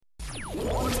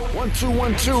1, 2,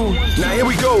 1, 2. Now here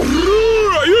we go.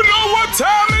 You know what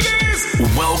time it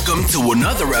is. Welcome to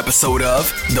another episode of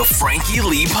the Frankie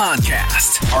Lee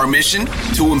Podcast. Our mission,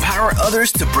 to empower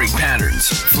others to break patterns,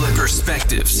 flip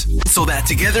perspectives, so that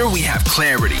together we have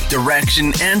clarity,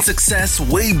 direction, and success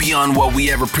way beyond what we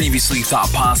ever previously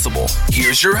thought possible.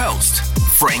 Here's your host,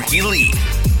 Frankie Lee.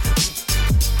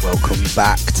 Welcome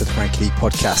back to the Frankie Lee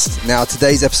Podcast. Now,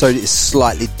 today's episode is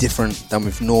slightly different than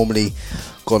we've normally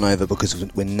gone over because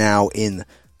we're now in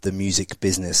the music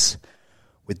business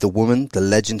with the woman, the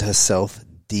legend herself,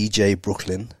 DJ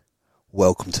Brooklyn.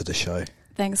 Welcome to the show.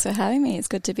 Thanks for having me. It's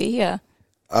good to be here.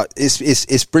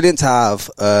 It's brilliant to have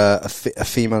a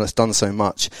female that's done so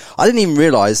much. I didn't even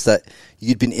realise that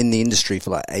you'd been in the industry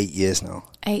for like 8 years now.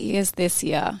 8 years this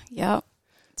year. Yep.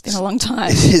 It's been a long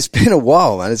time. It's been a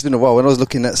while, man. It's been a while. When I was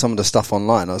looking at some of the stuff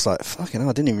online, I was like, fucking hell,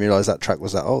 I didn't even realise that track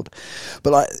was that old.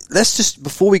 But like, let's just,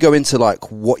 before we go into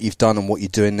like what you've done and what you're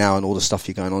doing now and all the stuff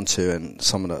you're going on to and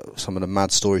some of the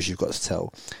mad stories you've got to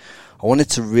tell, I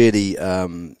wanted to really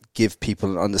give people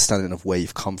an understanding of where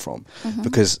you've come from. Mm-hmm.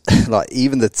 Because like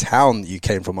even the town you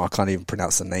came from, I can't even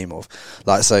pronounce the name of.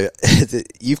 Like, so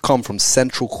you've come from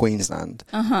central Queensland,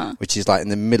 which is like in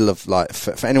the middle of like,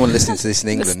 for anyone listening to this in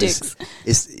England,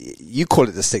 it's you call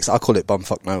it the sticks, I call it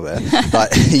bumfuck nowhere.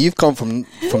 Like you've come from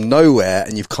nowhere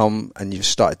and you've come and you've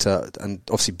started to, and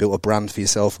obviously built a brand for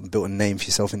yourself and built a name for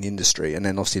yourself in the industry, and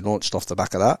then obviously launched off the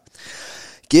back of that.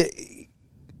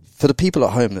 For the people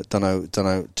at home that don't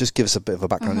know, just give us a bit of a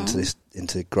background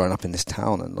into growing up in this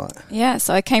town and like. Yeah,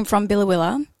 so I came from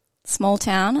Billawilla, small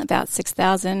town, about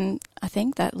 6,000, I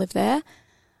think, that live there.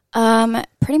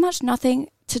 Pretty much nothing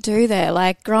to do there.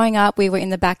 Like growing up, we were in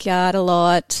the backyard a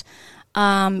lot.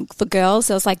 For girls,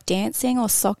 there was like dancing or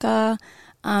soccer.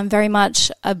 Very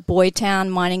much a boy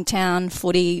town, mining town.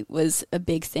 Footy was a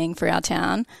big thing for our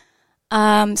town.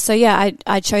 So yeah,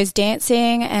 I chose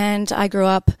dancing, and I grew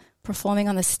up performing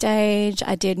on the stage.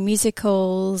 I did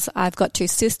musicals. I've got 2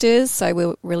 sisters, so we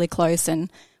were really close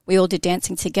and we all did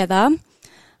dancing together.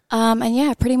 And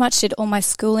yeah, pretty much did all my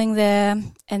schooling there.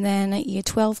 And then year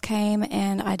 12 came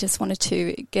and I just wanted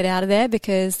to get out of there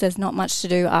because there's not much to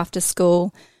do after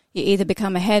school. You either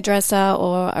become a hairdresser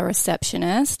or a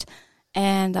receptionist,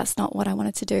 and that's not what I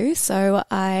wanted to do. So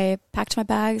I packed my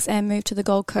bags and moved to the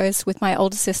Gold Coast with my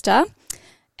older sister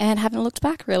and haven't looked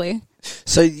back really.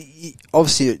 So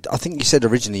obviously, I think you said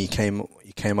originally you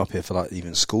came up here for like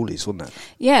even schoolies, wasn't it?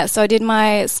 Yeah. So I did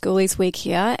my schoolies week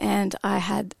here, and I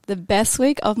had the best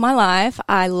week of my life.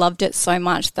 I loved it so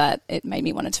much that it made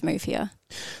me want to move here.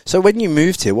 So when you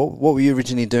moved here, what were you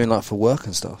originally doing like for work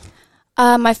and stuff?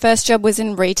 My first job was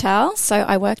in retail, so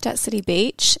I worked at City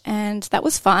Beach, and that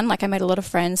was fun. Like I made a lot of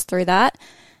friends through that.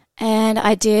 And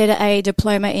I did a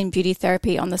diploma in beauty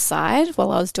therapy on the side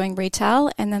while I was doing retail,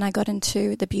 and then I got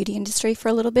into the beauty industry for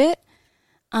a little bit.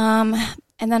 And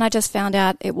then I just found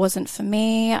out it wasn't for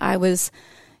me. I was,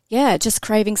 just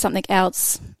craving something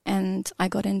else, and I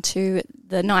got into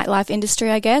the nightlife industry,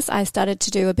 I guess. I started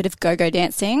to do a bit of go-go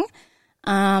dancing,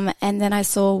 and then I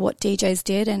saw what DJs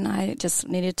did, and I just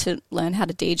needed to learn how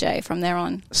to DJ from there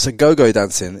on. So go-go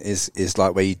dancing is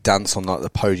like where you dance on like the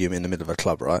podium in the middle of a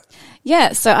club, right?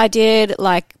 Yeah, so I did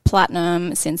like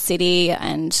Platinum, Sin City,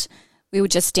 and we would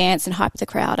just dance and hype the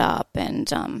crowd up.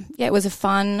 And it was a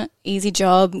fun, easy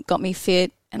job, got me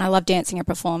fit, and I love dancing and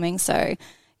performing. So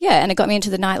yeah, and it got me into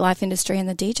the nightlife industry and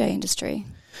the DJ industry.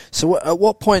 So at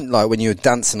what point, like when you were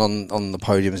dancing on the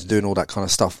podiums and doing all that kind of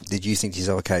stuff, did you think to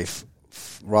yourself, okay,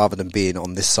 rather than being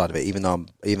on this side of it, even though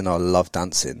I love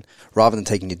dancing, rather than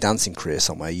taking your dancing career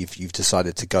somewhere, you've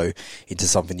decided to go into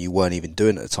something you weren't even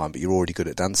doing at the time, but you're already good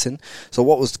at dancing. So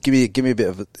give me a bit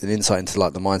of an insight into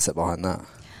like the mindset behind that.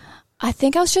 I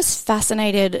think I was just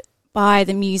fascinated by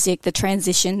the music, the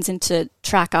transitions into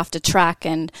track after track,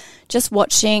 and just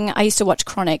watching. I used to watch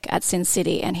Chronic at Sin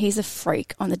City, and he's a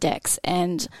freak on the decks,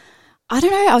 and I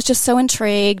don't know, I was just so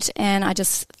intrigued, and I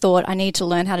just thought I need to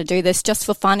learn how to do this just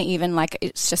for fun even. Like,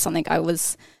 it's just something I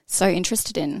was so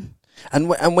interested in. And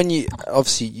when you,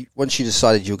 obviously, once you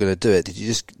decided you were going to do it, did you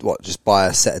just buy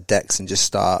a set of decks and just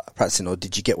start practicing, or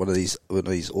did you get one of these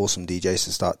awesome DJs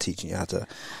to start teaching you how to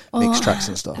mix tracks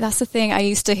and stuff? That's the thing. I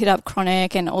used to hit up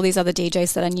Chronic and all these other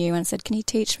DJs that I knew and said, can you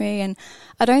teach me? And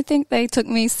I don't think they took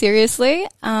me seriously.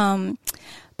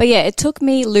 But yeah, it took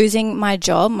me losing my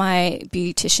job, my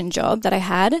beautician job that I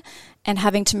had, and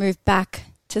having to move back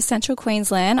to central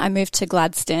Queensland. I moved to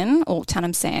Gladstone or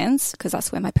Tannum Sands because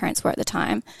that's where my parents were at the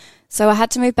time. So I had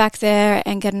to move back there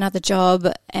and get another job,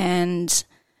 and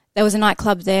there was a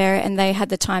nightclub there and they had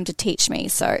the time to teach me.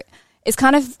 So it's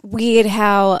kind of weird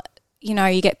how you know,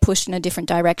 you get pushed in a different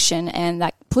direction, and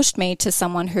that pushed me to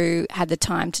someone who had the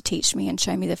time to teach me and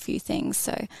show me the few things.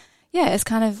 So, yeah, it's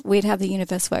kind of weird how the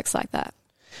universe works like that.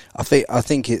 I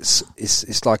think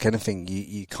it's like anything.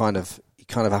 You kind of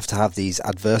have to have these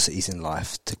adversities in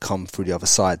life to come through the other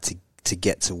side to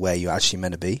get to where you're actually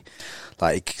meant to be.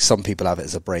 Like, some people have it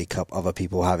as a breakup, other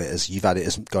people have it as you've had it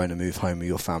as going to move home with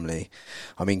your family.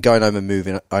 I mean, going home and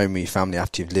moving home with your family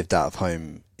after you've lived out of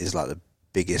home is like the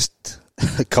biggest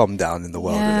calm down in the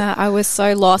world. Yeah, I was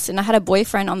so lost, and I had a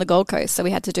boyfriend on the Gold Coast, so we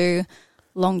had to do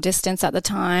long distance at the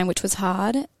time, which was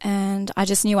hard, and I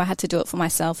just knew I had to do it for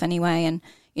myself anyway, and,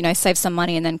 you know, save some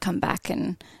money and then come back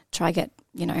and try get,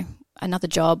 you know, another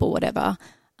job or whatever.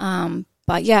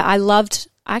 But yeah, I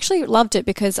actually loved it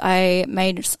because I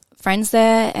made friends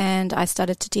there and I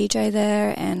started to DJ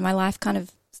there, and my life kind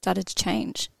of started to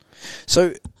change.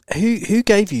 So who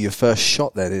gave you your first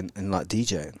shot then in like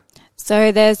DJing?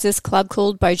 So there's this club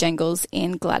called Bojangles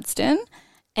in Gladstone,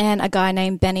 and a guy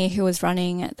named Benny who was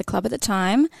running the club at the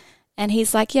time, and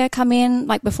he's like, yeah, come in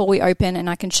like before we open and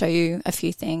I can show you a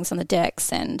few things on the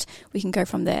decks and we can go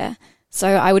from there. So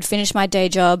I would finish my day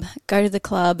job, go to the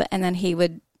club, and then he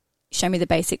would show me the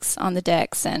basics on the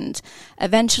decks, and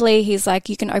eventually he's like,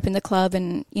 you can open the club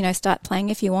and, you know, start playing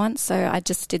if you want. So I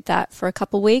just did that for a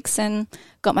couple of weeks and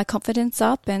got my confidence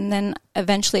up, and then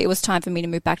eventually it was time for me to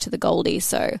move back to the Goldie.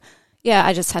 So yeah,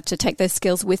 I just had to take those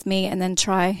skills with me and then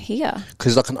try here.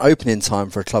 Because like an opening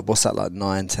time for a club, what's that, like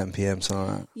 9, 10 p.m, something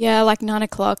like that? Yeah, like 9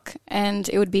 o'clock, and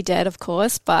it would be dead, of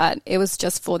course, but it was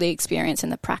just for the experience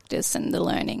and the practice and the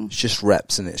learning. It's just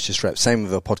reps, and it's just reps. Same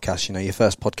with a podcast. You know, your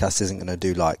first podcast isn't going to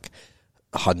do like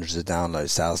hundreds of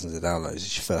downloads, thousands of downloads.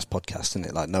 It's your first podcast, isn't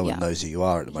it? Like, no one knows who you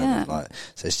are at the moment. Yeah. Like,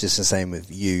 so it's just the same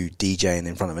with you DJing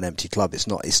in front of an empty club. It's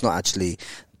not actually.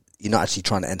 You're not actually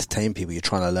trying to entertain people. You're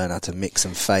trying to learn how to mix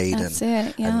and fade and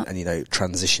you know,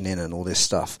 transition in and all this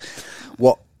stuff.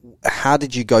 How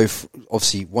did you go?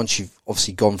 Obviously, once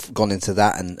you've gone into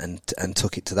that and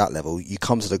took it to that level, you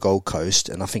come to the Gold Coast,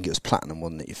 and I think it was Platinum,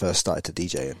 wasn't it? You first started to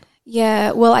DJ in.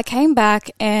 Yeah, well, I came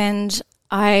back and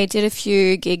I did a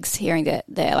few gigs here and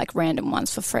there, like random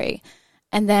ones for free,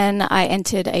 and then I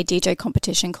entered a DJ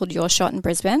competition called Your Shot in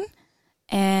Brisbane,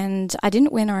 and I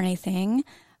didn't win or anything.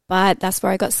 But that's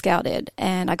where I got scouted,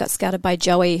 and I got scouted by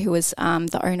Joey, who was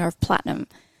the owner of Platinum.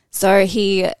 So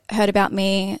he heard about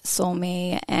me, saw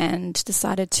me, and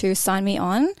decided to sign me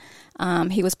on.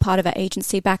 He was part of an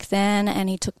agency back then, and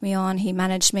he took me on. He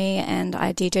managed me, and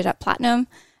I DJed at Platinum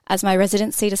as my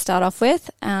residency to start off with,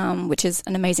 which is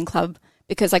an amazing club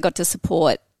because I got to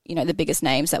support, you know, the biggest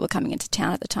names that were coming into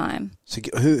town at the time. So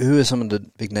who are some of the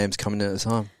big names coming in at the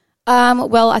time?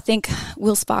 Well, I think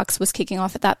Will Sparks was kicking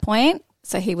off at that point.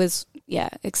 So he was,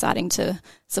 exciting to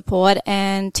support.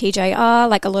 And TJR,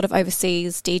 like a lot of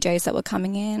overseas DJs that were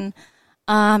coming in,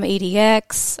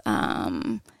 EDX,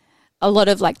 a lot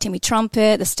of like Timmy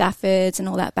Trumpet, the Staffords and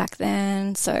all that back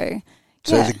then. So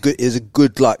yeah. It was a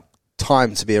good like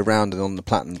time to be around on the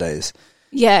Platinum days.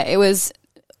 Yeah, it was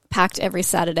packed every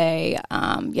Saturday,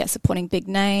 supporting big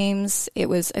names. It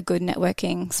was a good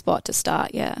networking spot to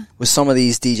start, yeah. Were some of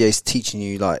these DJs teaching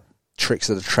you like tricks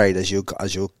of the trade as your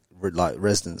like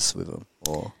residents with them,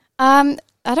 or? I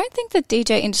don't think the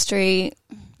DJ industry,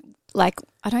 like,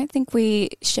 I don't think we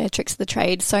share tricks of the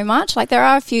trade so much. Like, there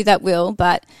are a few that will,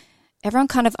 but everyone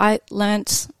I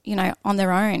learnt, you know, on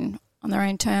their own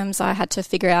terms. I had to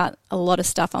figure out a lot of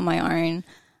stuff on my own.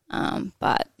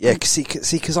 But yeah, because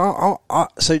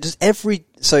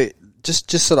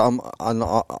just so that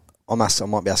I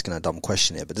might be asking a dumb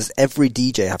question here, but does every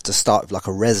DJ have to start with like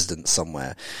a residence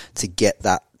somewhere to get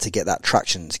that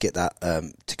traction, to get that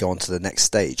to go on to the next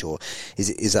stage, or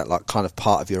is that like kind of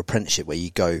part of your apprenticeship where you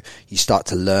start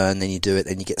to learn, then you do it,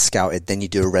 then you get scouted, then you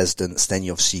do a residence, then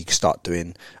you start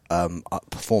doing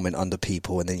performing under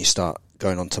people, and then you start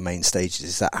going on to main stages?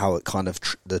 Is that how it kind of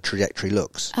the trajectory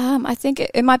looks? I think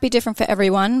it might be different for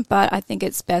everyone, but I think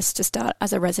it's best to start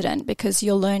as a resident because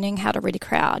you're learning how to read a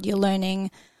crowd. You're learning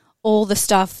all the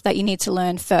stuff that you need to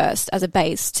learn first as a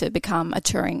base to become a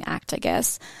touring act, I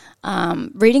guess.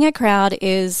 Reading a crowd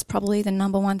is probably the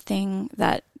number one thing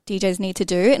that DJs need to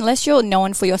do, unless you're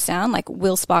known for your sound. Like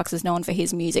Will Sparks is known for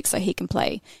his music, so he can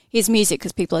play his music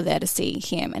because people are there to see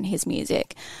him and his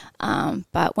music.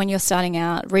 But when you're starting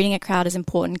out, reading a crowd is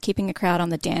important, keeping a crowd on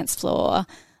the dance floor,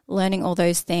 learning all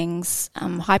those things,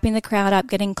 hyping the crowd up,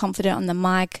 getting confident on the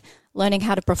mic, learning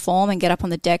how to perform and get up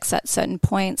on the decks at certain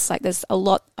points. Like there's a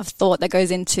lot of thought that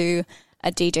goes into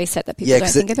a DJ set that people don't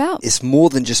think about. It's more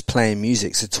than just playing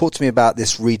music. So talk to me about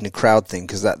this reading a crowd thing,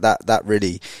 because that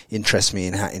really interests me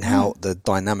in how the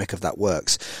dynamic of that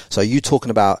works. So you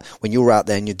talking about when you're out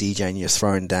there and you're DJing, you're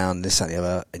throwing down this and the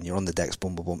other, and you're on the decks,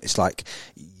 boom, boom, boom. It's like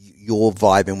you're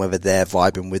vibing, whether they're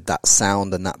vibing with that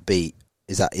sound and that beat.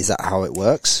 Is that how it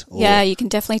works? Or? Yeah, you can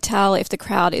definitely tell if the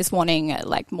crowd is wanting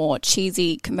like more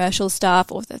cheesy commercial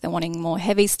stuff, or if they're wanting more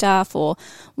heavy stuff or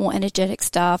more energetic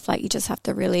stuff. Like you just have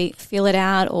to really feel it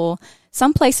out. Or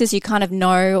some places you kind of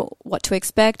know what to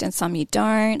expect and some you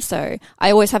don't. So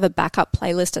I always have a backup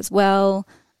playlist as well.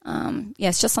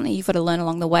 It's just something you've got to learn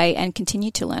along the way and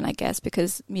continue to learn, I guess,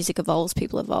 because music evolves,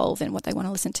 people evolve, and what they want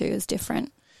to listen to is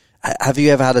different. Have you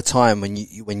ever had a time when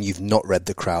you've not read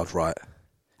the crowd right?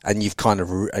 And you've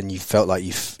you felt like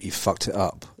you fucked it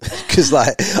up? Because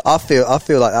like I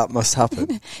feel like that must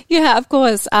happen. Yeah, of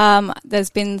course. There's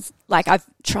been like I've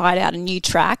tried out a new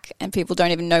track and people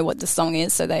don't even know what the song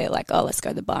is, so they're like, "Oh, let's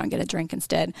go to the bar and get a drink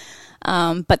instead."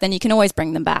 But then you can always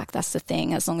bring them back. That's the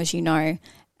thing, as long as you know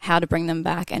how to bring them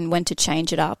back and when to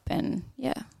change it up. And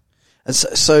yeah. And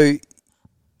so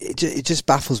it just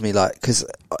baffles me, like, because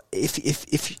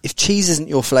if cheese isn't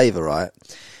your flavour, right,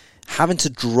 having to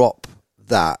drop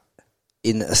that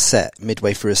in a set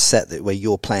midway through a set where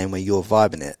you're playing, where you're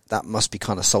vibing it, that must be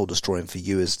kind of soul destroying for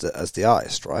you as the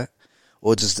artist, right?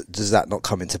 Or does that not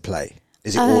come into play?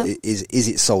 Is it is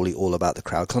it solely all about the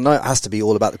crowd? Because I know it has to be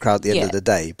all about the crowd at the end of the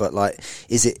day, but like,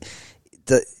 is it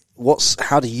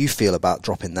how do you feel about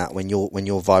dropping that when you're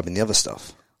vibing the other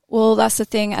stuff? Well, that's the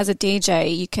thing. As a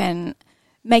DJ, you can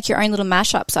make your own little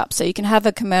mashups up, so you can have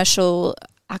a commercial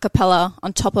a cappella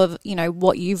on top of,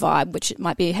 what you vibe, which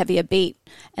might be a heavier beat,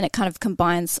 and it kind of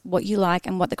combines what you like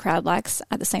and what the crowd likes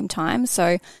at the same time.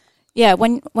 So yeah,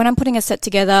 when I'm putting a set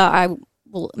together, I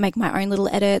will make my own little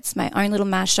edits, my own little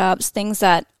mashups, things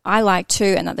that I like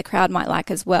too and that the crowd might like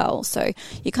as well. So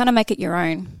you kind of make it your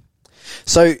own.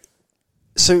 So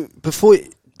before,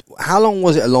 how long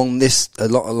was it along this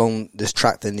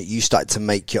track then that you started to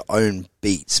make your own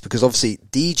beats? Because obviously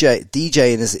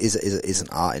DJing is an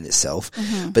art in itself,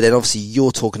 but then obviously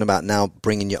you're talking about now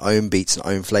bringing your own beats and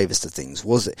own flavors to things.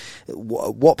 Was it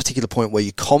what particular point were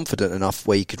you confident enough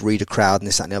where you could read a crowd and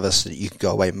this, that, and the other, so that you could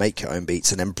go away and make your own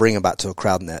beats and then bring them back to a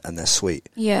crowd and they're sweet?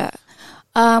 Yeah.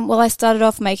 Well, I started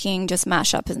off making just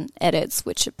mashups and edits,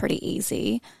 which are pretty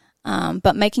easy.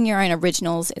 But making your own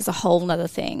originals is a whole nother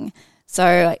thing.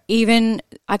 So even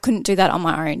I couldn't do that on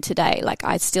my own today. Like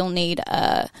I still need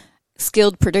a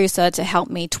skilled producer to help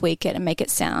me tweak it and make it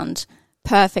sound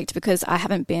perfect, because I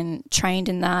haven't been trained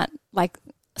in that like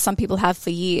some people have for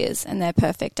years, and they're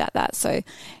perfect at that. So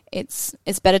it's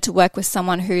better to work with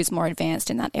someone who's more advanced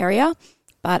in that area.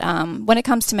 But when it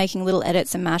comes to making little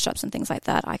edits and mashups and things like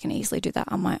that, I can easily do that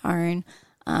on my own.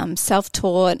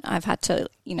 Self-taught, I've had to,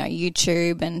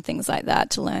 YouTube and things like that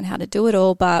to learn how to do it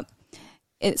all, but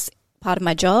it's part of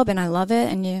my job and I love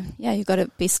it. And you've got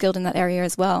to be skilled in that area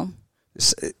as well.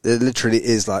 There literally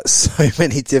is like so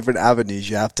many different avenues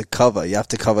you have to cover. You have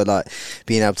to cover like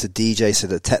being able to DJ, so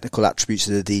the technical attributes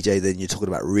of the DJ. Then you're talking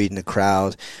about reading the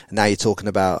crowd, and now you're talking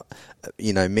about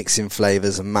mixing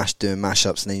flavors and doing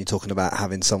mashups, and then you're talking about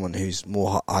having someone who's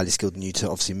more highly skilled than you to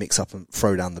obviously mix up and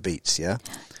throw down the beats.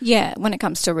 Yeah. When it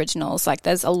comes to originals, like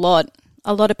there's a lot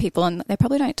of people, and they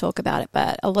probably don't talk about it,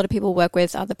 but a lot of people work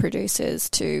with other producers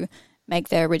to make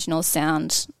their originals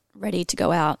sound ready to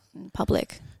go out in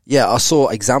public. Yeah, I saw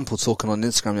Example talking on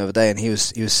Instagram the other day, and he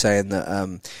was saying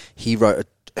that he wrote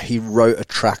a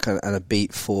track and a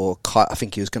beat for I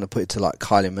think he was going to put it to like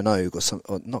Kylie Minogue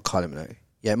or not Kylie Minogue.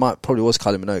 Yeah, probably was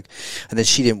Kylie Minogue, and then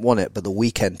she didn't want it, but The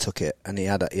Weeknd took it, and he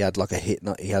had like a hit.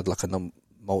 He had like a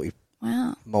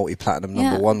multi-platinum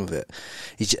number one with it.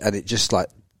 And it just like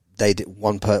they did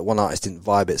one artist didn't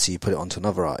vibe it, so you put it onto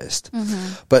another artist.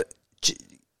 But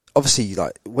obviously,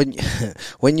 like when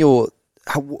you're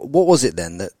what was it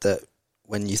then that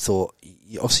when you thought,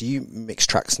 obviously you mix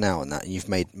tracks now and that, and you've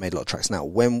made a lot of tracks now.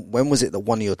 When was it that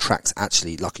one of your tracks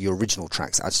actually, like your original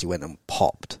tracks, actually went and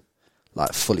popped,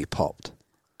 like fully popped?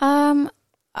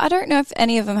 I don't know if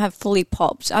any of them have fully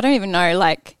popped. I don't even know.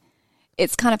 Like,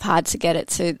 it's kind of hard to get it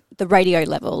to the radio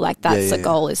level. Like that's the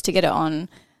goal, is to get it on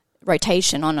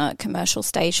rotation on a commercial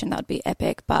station. That'd be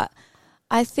epic. But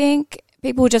I think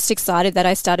people were just excited that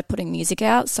I started putting music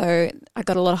out, so I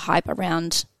got a lot of hype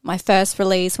around my first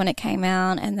release when it came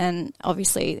out, and then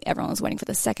obviously everyone was waiting for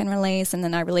the second release, and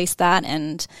then I released that,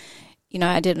 and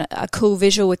I did a cool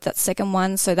visual with that second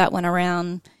one, so that went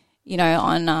around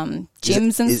on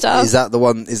gyms and stuff. Is that the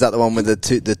one? Is that the one with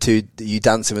the two you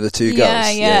dancing with the two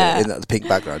girls? Yeah. In the pink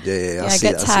background. Yeah. I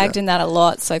get tagged in that a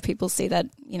lot, so people see that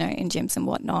in gyms and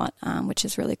whatnot, which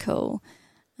is really cool.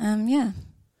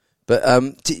 But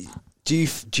do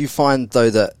you find though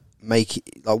that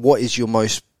what is your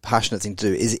most passionate thing to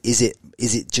do? Is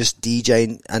it just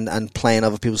DJing and playing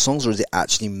other people's songs, or is it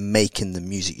actually making the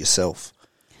music yourself?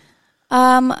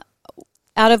 Out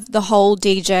of the whole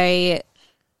DJ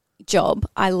job,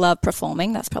 I love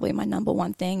performing. That's probably my number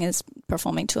one thing, is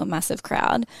performing to a massive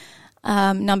crowd.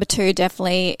 Number two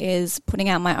definitely is putting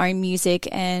out my own music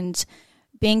and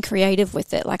being creative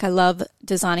with it. Like, I love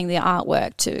designing the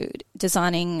artwork, to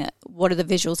designing what are the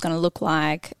visuals going to look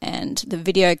like, and the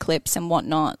video clips and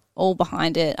whatnot, all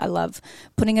behind it. I love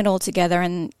putting it all together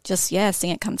and just,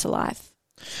 seeing it come to life.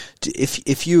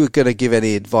 If you were going to give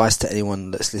any advice to anyone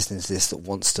that's listening to this that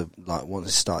wants to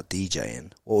start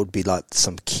DJing, what would be like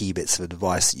some key bits of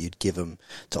advice that you'd give them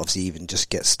to obviously even just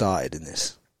get started in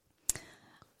this?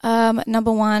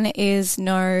 Number one is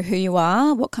know who you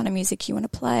are, what kind of music you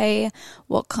want to play,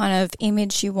 what kind of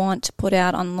image you want to put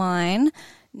out online.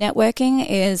 Networking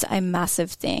is a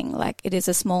massive thing. Like, it is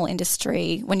a small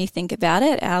industry when you think about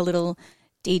it, our little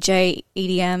DJ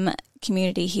EDM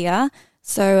community here.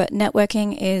 So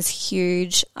networking is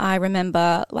huge. I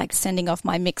remember sending off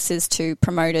my mixes to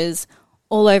promoters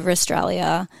all over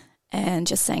Australia and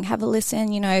just saying, have a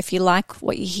listen. If you like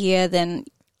what you hear, then,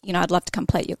 I'd love to come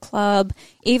play at your club,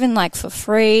 even for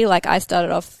free. I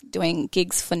started off doing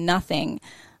gigs for nothing.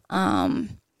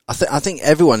 I think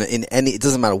everyone it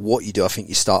doesn't matter what you do. I think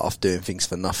you start off doing things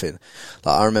for nothing.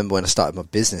 I remember when I started my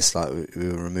business, we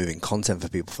were removing content for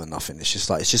people for nothing. It's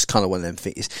just kind of one of them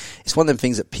things. It's one of them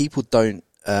things that people don't.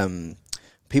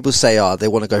 People say, they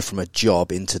want to go from a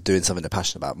job into doing something they're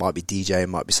passionate about. It might be DJing,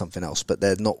 might be something else, but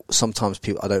they're not. Sometimes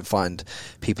I don't find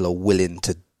people are willing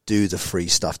to do the free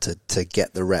stuff to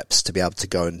get the reps to be able to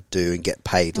go and do and get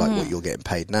paid what you're getting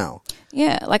paid now.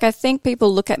 Yeah, I think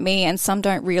people look at me and some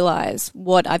don't realise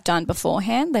what I've done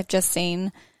beforehand. They've just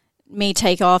seen me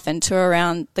take off and tour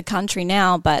around the country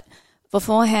now, but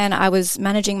beforehand I was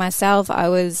managing myself. I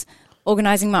was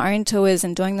organising my own tours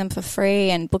and doing them for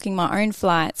free and booking my own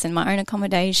flights and my own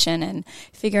accommodation and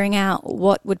figuring out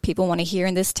what would people want to hear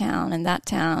in this town and that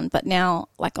town. But now,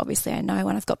 obviously I know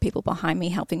when I've got people behind me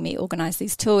helping me organise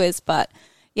these tours, but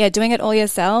doing it all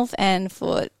yourself and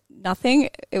for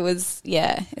nothing, it's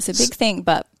a big thing,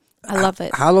 but I love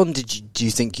it. How long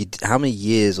how many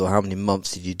years or how many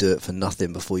months did you do it for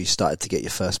nothing before you started to get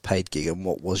your first paid gig, and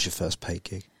what was your first paid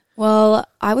gig? Well,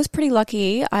 I was pretty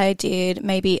lucky. I did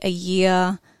maybe a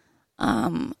year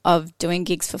of doing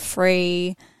gigs for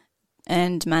free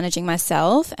and managing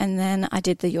myself, and then I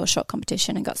did the Your Shot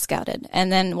competition and got scouted.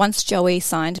 And then once Joey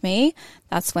signed me,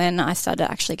 that's when I started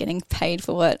actually getting paid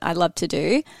for what I love to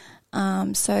do.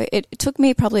 So it took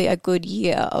me probably a good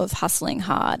year of hustling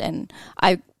hard, and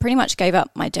I pretty much gave up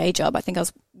my day job. I think I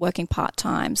was working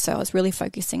part-time, so I was really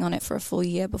focusing on it for a full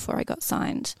year before I got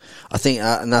signed. I think,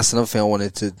 and that's another thing I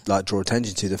wanted to draw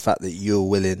attention to, the fact that you're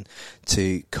willing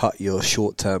to cut your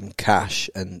short-term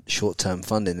cash and short-term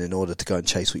funding in order to go and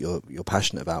chase what you're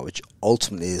passionate about, which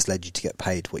ultimately has led you to get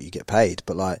paid what you get paid.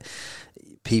 But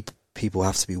people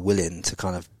have to be willing to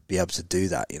kind of be able to do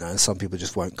that, and some people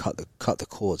just won't cut the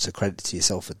cord. So credit to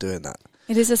yourself for doing that.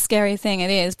 It is a scary thing, it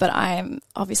is, but I'm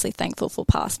obviously thankful for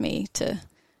past me to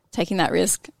taking that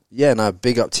risk. Yeah, no,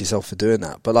 big up to yourself for doing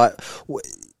that. But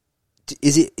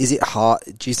is it hard?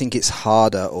 Do you think it's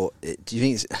harder, or do you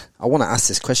think I want to ask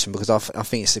this question because I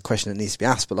think it's a question that needs to be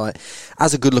asked. But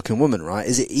as a good-looking woman, right,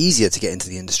 is it easier to get into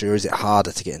the industry, or is it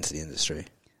harder to get into the industry?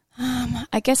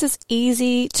 I guess it's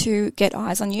easy to get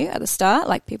eyes on you at the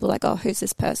start. People are oh, who's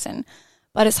this person?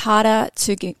 But it's harder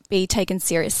to be taken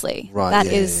seriously. Right, that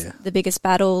is the biggest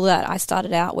battle that I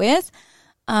started out with.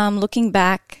 Looking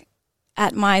back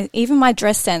at my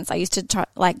dress sense, I used to try,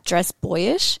 dress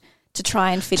boyish to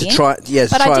try and fit in.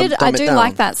 But I do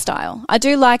like that style. I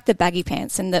do like the baggy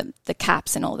pants and the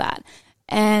caps and all that.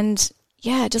 And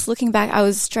yeah, just looking back, I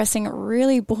was dressing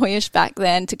really boyish back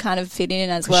then to kind of fit in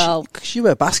as well. Because you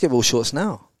wear basketball shorts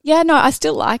now. Yeah, no, I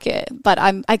still like it, but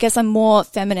I guess I'm more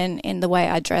feminine in the way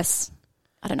I dress.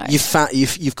 I don't know.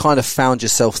 You've kind of found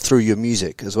yourself through your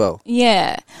music as well.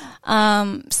 Yeah.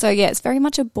 So yeah, it's very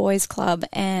much a boys' club,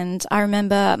 and I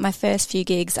remember my first few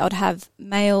gigs, I would have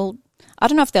male, I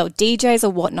don't know if they were DJs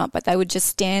or whatnot, but they would just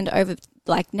stand over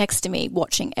next to me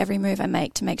watching every move I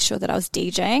make to make sure that I was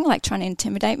DJing, trying to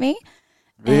intimidate me.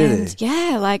 Really? And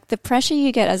yeah, the pressure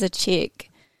you get as a chick.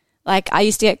 I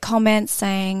used to get comments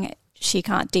saying she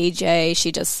can't DJ,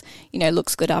 she just,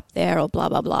 looks good up there or blah,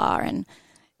 blah, blah. And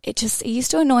it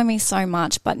used to annoy me so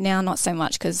much, but now not so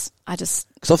much because Because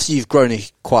obviously you've grown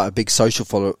quite a big social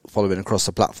following across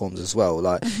the platforms as well.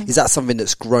 Like, is that something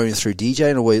that's grown through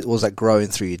DJing, or was that growing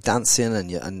through your dancing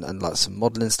and like some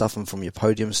modelling stuff and from your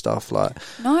podium stuff? Like,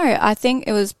 No, I think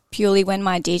it was purely when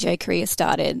my DJ career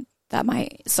started that my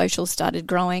social started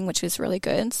growing, which was really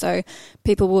good. So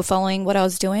people were following what I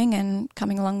was doing and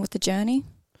coming along with the journey.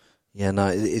 Yeah, no,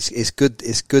 it's good.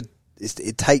 It's good.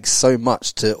 It takes so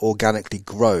much to organically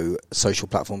grow social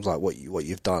platforms like what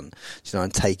you've done,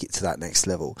 and take it to that next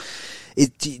level.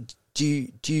 Do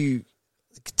you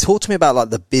talk to me about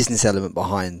like the business element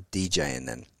behind DJing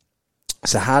then?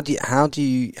 So how do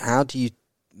you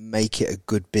make it a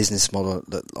good business model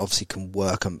that obviously can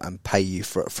work and pay you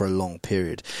for a long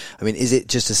period? I mean, is it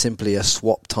just simply a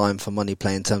swap time for money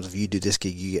play in terms of you do this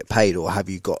gig, you get paid, or have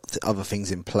you got other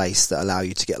things in place that allow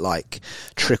you to get like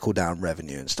trickle down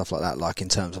revenue and stuff like that, like in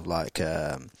terms of like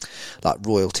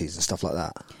royalties and stuff like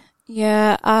that?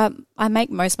 Yeah, I make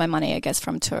most of my money, I guess,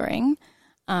 from touring.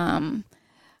 So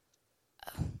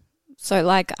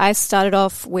like I started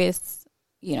off with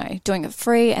doing it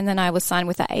free, and then I was signed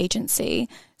with an agency.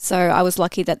 So I was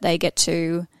lucky that they get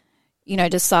to,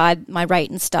 decide my rate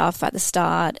and stuff at the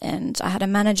start. And I had a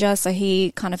manager, so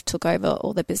he kind of took over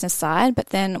all the business side. But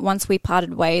then once we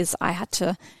parted ways, I had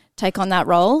to take on that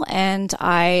role, and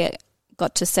I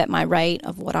got to set my rate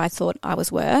of what I thought I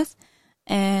was worth.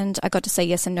 And I got to say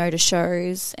yes and no to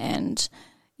shows, and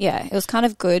yeah, it was kind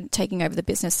of good taking over the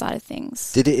business side of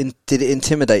things. Did it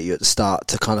intimidate you at the start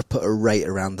to kind of put a rate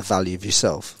around the value of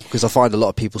yourself? Because I find a lot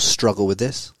of people struggle with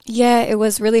this. Yeah, it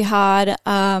was really hard.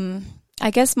 I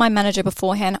guess my manager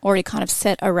beforehand already kind of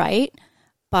set a rate,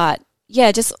 but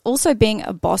yeah, just also being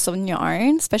a boss on your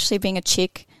own, especially being a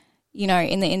chick,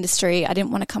 in the industry, I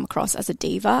didn't want to come across as a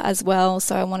diva as well,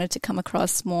 so I wanted to come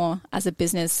across more as a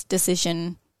business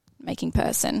decision-making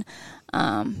person.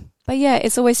 But yeah,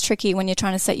 it's always tricky when you're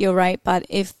trying to set your rate, but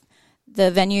if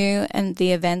the venue and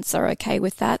the events are okay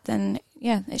with that, then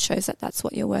yeah, it shows that that's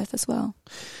what you're worth as well.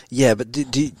 Yeah, but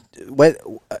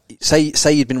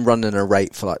say you'd been running a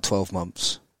rate for like 12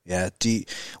 months, yeah,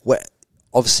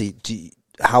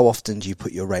 how often do you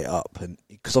put your rate up? And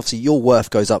because obviously your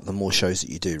worth goes up the more shows that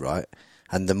you do, right?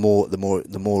 And the more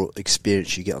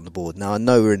experience you get on the board. Now I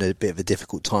know we're in a bit of a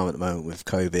difficult time at the moment with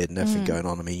COVID and everything going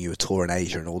on. I mean, you were touring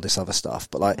Asia and all this other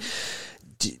stuff, but like,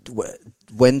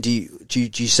 when do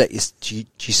you set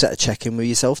a check in with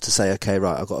yourself to say, okay,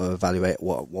 right, I've got to evaluate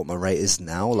what my rate is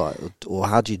now, like, or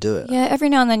how do you do it? Yeah, every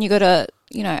now and then you got to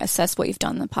assess what you've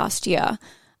done the past year.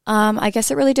 I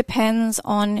guess it really depends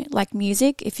on like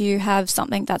music. If you have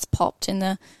something that's popped in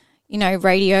the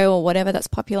radio or whatever that's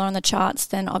popular on the charts,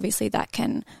 then obviously that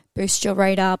can boost your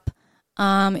rate up.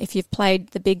 If you've played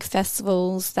the big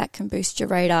festivals, that can boost your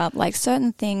rate up. Like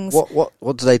certain things.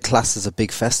 What do they class as a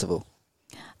big festival?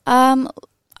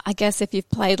 I guess if you've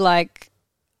played like,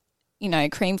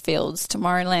 Creamfields,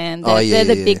 Tomorrowland, they're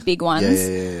the big ones.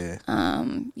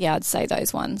 Yeah, I'd say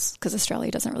those ones because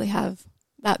Australia doesn't really have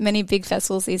that many big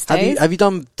festivals these days. Have you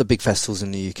done the big festivals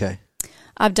in the UK?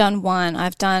 I've done one.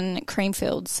 I've done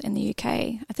Creamfields in the UK.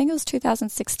 I think it was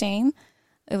 2016.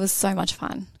 It was so much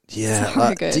fun. Yeah.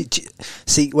 So good.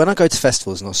 See, when I go to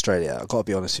festivals in Australia, I've got to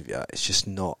be honest with you, it's just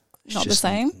not... the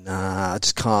same? Nah, I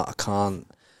just can't. I can't.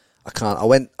 I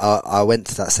went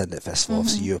to that Send It Festival.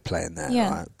 Obviously, you were playing there,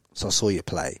 right? So I saw you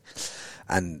play.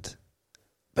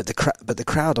 But the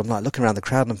crowd, I'm like looking around the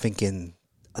crowd and I'm thinking,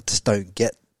 I just don't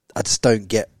get...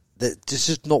 There's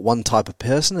just not one type of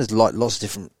person. There's like lots of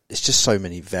different... It's just so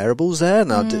many variables there,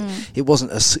 and I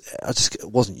just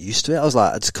wasn't used to it. I was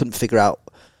like, I just couldn't figure out.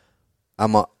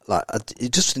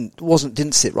 It just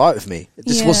didn't sit right with me. It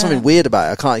just was something weird about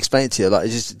it. I can't explain it to you. Like it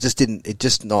just didn't. It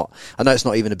just not. I know it's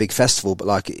not even a big festival, but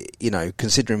like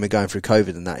considering we're going through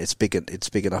COVID and that, it's big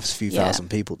enough. It's a few thousand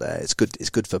people there. It's good. It's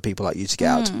good for people like you to get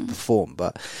out to perform.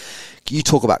 But you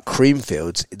talk about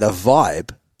Creamfields, the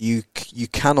vibe. You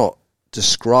cannot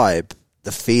describe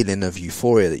the feeling of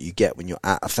euphoria that you get when you're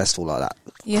at a festival like that.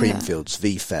 Creamfields,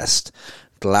 V-Fest,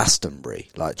 Glastonbury.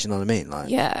 Like, do you know what I mean?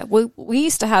 Like, yeah, we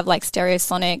used to have like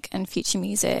Stereosonic and Future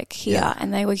Music here,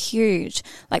 and they were huge.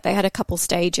 Like they had a couple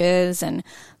stages and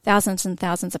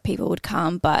thousands of people would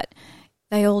come, but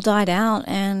they all died out,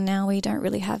 and now we don't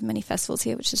really have many festivals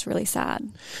here, which is really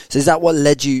sad. So is that what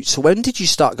led you? So when did you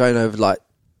start going over like?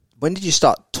 When did you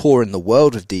start touring the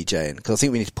world with DJing? Because I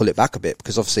think we need to pull it back a bit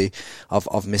because obviously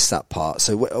I've missed that part.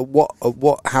 So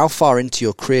how far into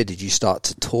your career did you start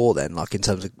to tour then? Like in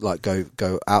terms of like go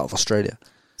out of Australia?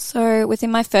 So within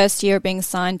my first year of being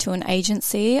signed to an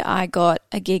agency, I got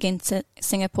a gig in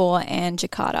Singapore and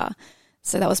Jakarta.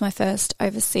 So that was my first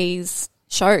overseas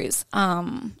shows.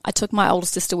 I took my older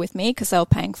sister with me because they were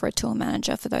paying for a tour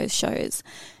manager for those shows.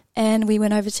 And we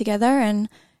went over together, and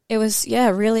it was,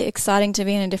 really exciting to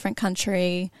be in a different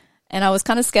country. And I was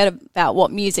kind of scared about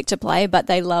what music to play, but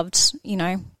they loved,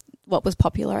 what was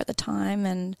popular at the time.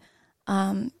 And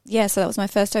so that was my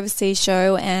first overseas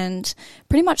show, and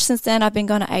pretty much since then I've been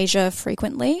going to Asia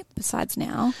frequently, besides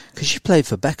now. Because you played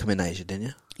for Beckham in Asia, didn't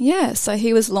you? Yeah, so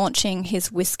he was launching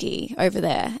his whiskey over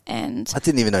there, and I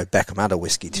didn't even know Beckham had a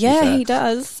whiskey, to be fair. Yeah, he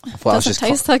does. I thought Doesn't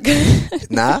taste so good.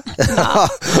 Nah?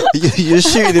 You're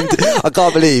shooting him. I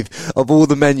can't believe, of all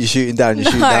the men you're shooting down,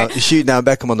 you're shooting down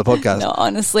Beckham on the podcast. No,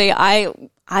 honestly, I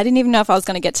didn't even know if I was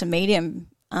going to get to meet him.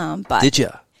 But Did you?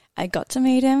 I got to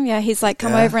meet him. Yeah, he's like,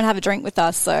 come over and have a drink with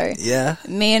us. So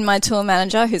me and my tour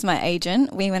manager, who's my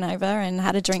agent, we went over and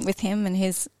had a drink with him and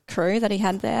his crew that he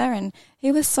had there, and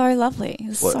he was so lovely. He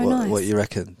was so nice. What you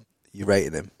reckon? You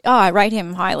rated him? Oh, I rate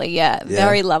him highly. Yeah,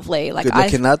 very lovely. Like, good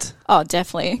looking lad. Oh,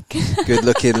 definitely. Good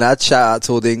looking lad. Shout out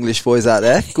to all the English boys out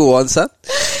there. Go on, son.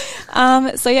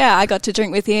 I got to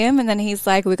drink with him, and then he's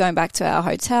like, we're going back to our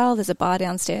hotel. There's a bar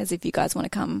downstairs if you guys want to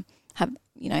come have,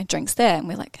 drinks there. And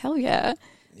we're like, hell yeah.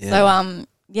 So,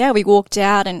 we walked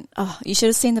out, and you should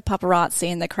have seen the paparazzi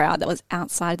in the crowd that was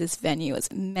outside this venue.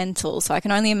 It's mental. So I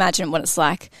can only imagine what it's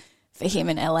like for him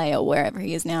in LA or wherever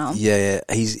he is now. Yeah.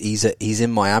 He's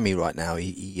in Miami right now.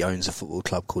 He owns a football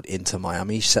club called Inter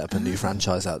Miami. He set up a new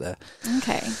franchise out there.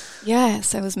 Okay. Yeah,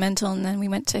 so it was mental. And then we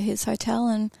went to his hotel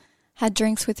and had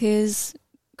drinks with his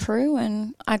crew,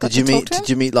 and I got to talk to him. Did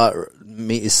you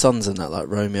meet his sons and that, like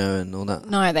Romeo and all that?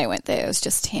 No, they weren't there. It was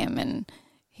just him and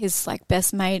his like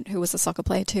best mate, who was a soccer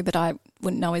player too, but I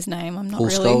wouldn't know his name. I'm not Paul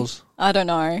really. Scholes? I don't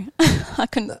know. I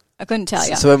couldn't tell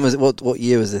you. So when was it? What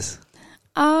year was this?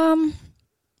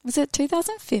 Was it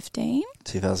 2015?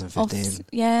 2015.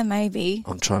 Yeah, maybe.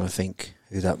 I'm trying to think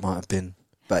who that might have been,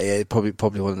 but yeah,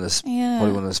 probably one of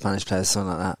the Spanish players,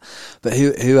 something like that. But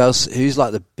who else? Who's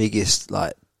like the biggest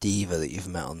like diva that you've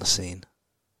met on the scene?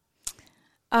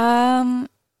 To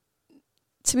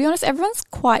be honest, everyone's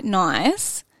quite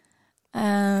nice.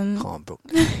 Come on, Brooke.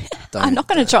 I'm not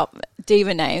going to drop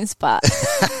diva names, but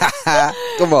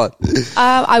come on.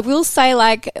 I will say,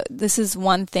 like, this is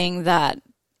one thing that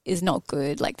is not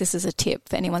good. Like, this is a tip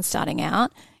for anyone starting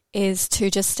out, is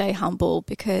to just stay humble,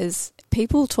 because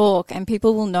people talk and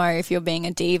people will know if you're being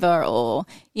a diva or,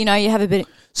 you have a bit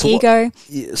of ego.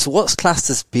 So what's classed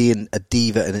as being a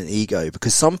diva and an ego?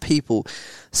 Because some people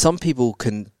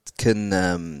can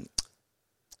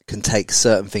take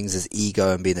certain things as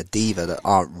ego and being a diva that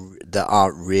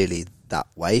aren't really that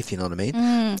way, if you know what I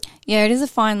mean. Yeah, it is a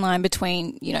fine line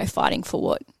between, fighting for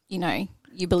what,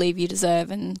 you believe you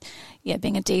deserve and,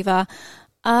 being a diva.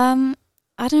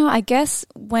 I don't know, I guess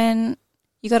when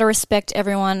you got to respect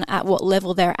everyone at what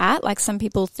level they're at. Like, some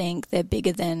people think they're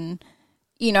bigger than,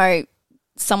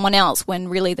 someone else when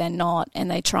really they're not,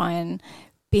 and they try and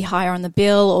be higher on the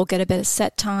bill or get a better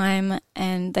set time,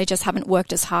 and they just haven't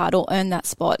worked as hard or earned that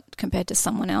spot compared to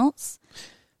someone else.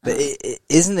 But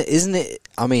isn't it?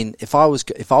 I mean, if I was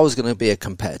going to be a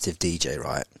competitive DJ,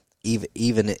 right?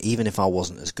 Even if I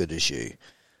wasn't as good as you,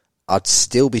 I'd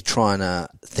still be trying to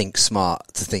think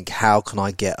smart, to think, how can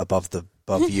I get above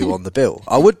you on the bill?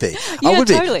 I would be. I would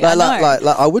totally. be. Like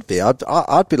I would be.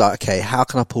 I'd be like, okay, how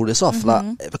can I pull this off?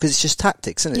 Like, because it's just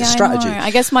tactics, isn't it? It's strategy.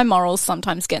 I guess my morals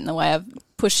sometimes get in the way of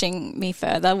pushing me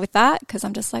further with that, because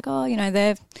I'm just like,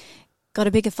 they've got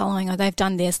a bigger following, or they've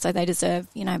done this, so they deserve,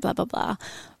 blah, blah, blah.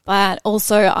 But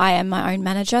also I am my own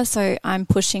manager, so I'm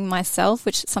pushing myself,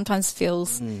 which sometimes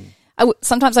feels...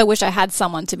 sometimes I wish I had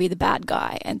someone to be the bad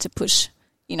guy and to push,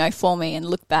 for me and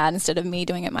look bad instead of me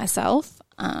doing it myself.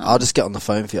 I'll just get on the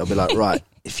phone for you. I'll be like, right,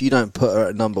 if you don't put her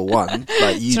at number one,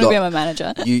 like you be my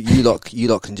manager. You lot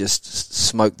can just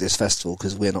smoke this festival,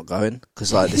 because we're not going,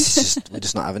 because like this is just we're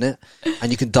just not having it, and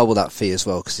you can double that fee as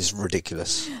well, because it's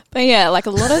ridiculous. But yeah, like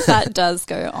a lot of that does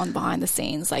go on behind the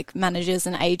scenes, like managers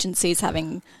and agencies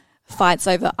having fights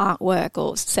over artwork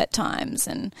or set times.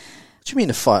 And what do you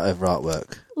mean a fight over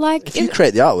artwork? Like, if you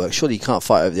create the artwork, surely you can't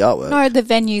fight over the artwork. No, the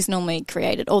venue's normally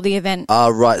created, or the event. Ah,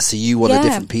 right. So you want a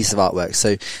different piece of artwork.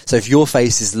 So if your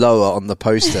face is lower on the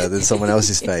poster than someone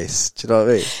else's face, do you know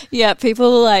what I mean? Yeah,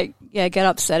 people get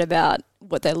upset about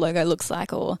what their logo looks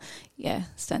like, or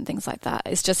certain things like that.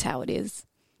 It's just how it is.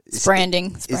 It's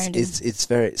branding. It's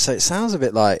very. So it sounds a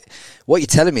bit like what you're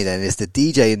telling me. Then is the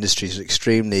DJ industry is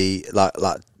extremely like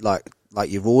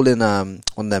you're all in on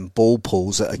them ball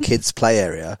pools at a kids' play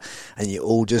area, and you're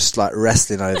all just like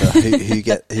wrestling over who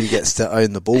gets to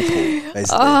own the ball pool.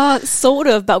 Basically. Sort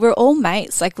of, but we're all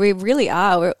mates. Like, we really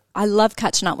are. I love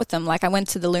catching up with them. Like, I went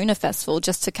to the Lunar Festival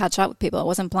just to catch up with people. I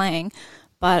wasn't playing,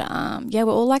 But yeah,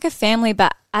 we're all like a family.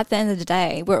 But at the end of the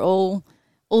day, we're all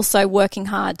also working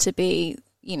hard to be,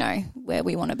 you know, where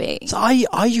we want to be. So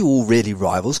are you all really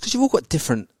rivals? Because you've all got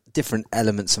different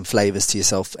elements and flavours to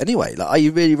yourself anyway. Like, are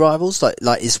you really rivals?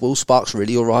 Like is Will Sparks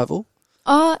really your rival?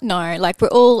 No, like we're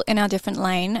all in our different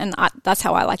lane, and that's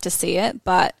how I like to see it.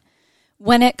 But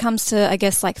when it comes to, I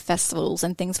guess, like festivals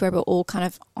and things where we're all kind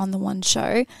of on the one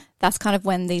show, that's kind of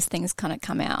when these things kind of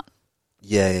come out.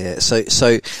 Yeah. So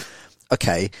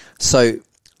okay. So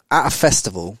at a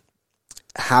festival,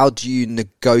 how do you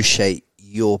negotiate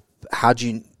your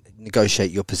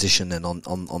position then on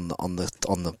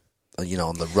the you know,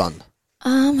 on the run?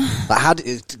 Like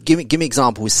give me an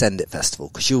example with Send It Festival,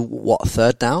 because you're what,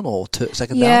 third down or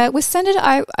second down? Yeah, with Send It,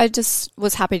 I just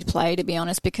was happy to play, to be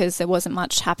honest, because there wasn't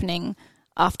much happening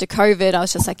after COVID. I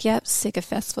was just like, yep, sick of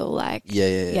festival, like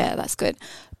yeah, that's good.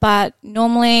 But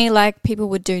normally, like, people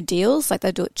would do deals, like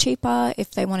they'd do it cheaper if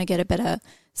they want to get a better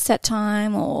set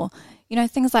time, or, you know,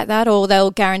 things like that, or they'll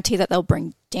guarantee that they'll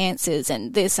bring dancers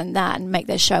and this and that and make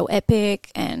their show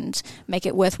epic and make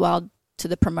it worthwhile to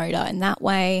the promoter in that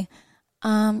way.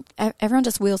 Everyone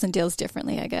just wheels and deals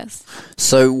differently, I guess.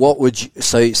 So what would you,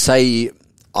 so say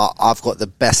I've got the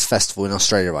best festival in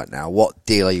Australia right now, what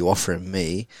deal are you offering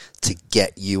me to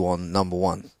get you on number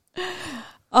one?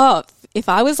 Oh, if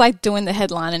I was like doing the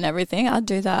headline and everything, I'd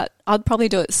do that. I'd probably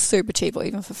do it super cheap or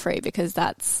even for free, because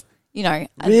that's, you know.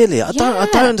 Really? I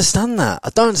don't understand that. I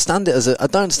don't understand it I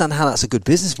don't understand how that's a good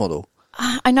business model.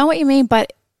 I know what you mean,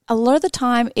 but a lot of the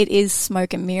time it is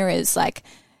smoke and mirrors. Like,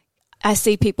 I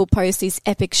see people post these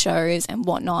epic shows and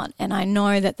whatnot, and I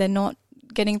know that they're not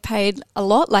getting paid a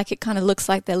lot. Like, it kind of looks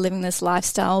like they're living this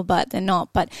lifestyle, but they're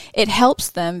not. But it helps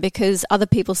them because other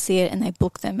people see it and they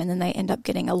book them, and then they end up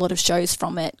getting a lot of shows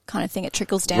from it, kind of thing. It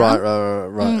trickles down.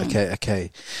 Right.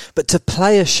 Okay. But to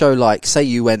play a show like, say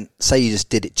you just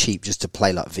did it cheap just to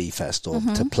play like V-Fest or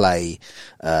to play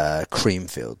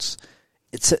Creamfields.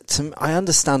 I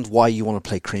understand why you want to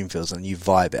play Creamfields and you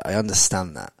vibe it. I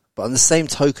understand that. But on the same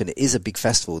token, it is a big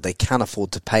festival. They can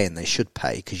afford to pay, and they should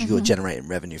pay, because you're generating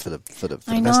revenue for the festival.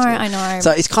 I know.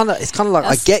 So it's kind of like,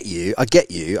 I get you. I get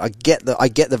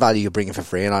the value you're bringing for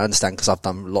free, and I understand, because I've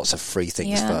done lots of free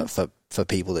things for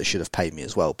people that should have paid me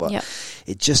as well. But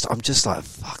I'm just like,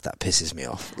 fuck, that pisses me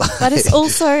off. But it's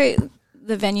also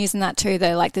the venues and that too.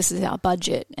 They're like, this is our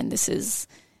budget, and this is,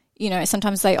 you know,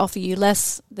 sometimes they offer you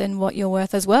less than what you're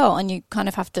worth as well, and you kind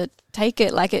of have to take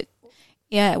it. Like, it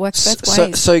works both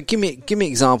ways. So give me an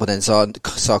example then, so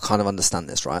I kind of understand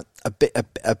this, right?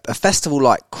 A festival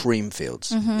like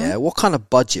Creamfields, yeah. What kind of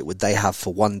budget would they have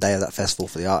for one day of that festival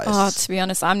for the artists? Oh, to be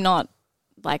honest, I'm not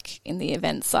like in the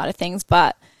event side of things,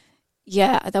 but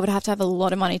yeah, they would have to have a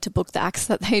lot of money to book the acts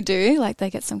that they do. Like, they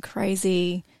get some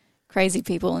crazy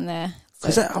people in there.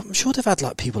 Because I'm sure they've had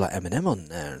like people like Eminem on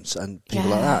there and people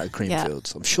like that at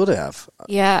Creamfields. I'm sure they have.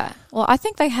 Yeah. Well, I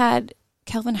think they had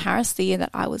Calvin Harris the year that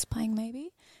I was playing,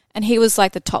 maybe. And he was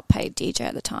like the top paid DJ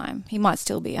at the time. He might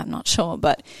still be, I'm not sure.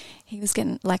 But he was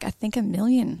getting like, I think, $1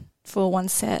 million for one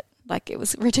set. Like, it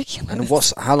was ridiculous. And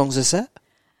how long's the set?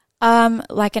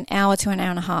 Like an hour to an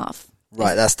hour and a half.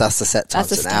 Right, that's the set time.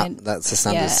 That's the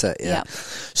standard set, yeah.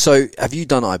 So have you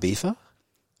done Ibiza?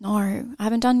 No, I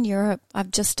haven't done Europe. I've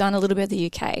just done a little bit of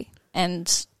the UK.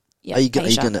 And yeah, Are you gonna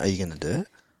do it?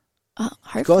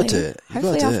 Hopefully. You've got to do it.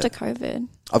 Hopefully after COVID.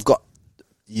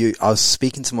 I was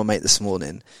speaking to my mate this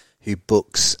morning who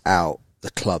books out the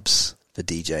clubs for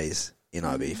DJs in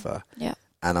Ibiza. Yeah.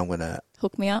 And I'm gonna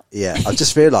hook me up. Yeah, I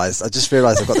just realised I've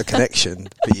got the connection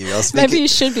for you. Maybe you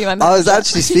should be my manager. I was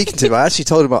actually speaking to him. I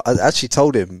actually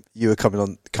told him you were coming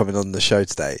on the show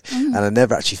today, and I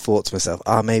never actually thought to myself,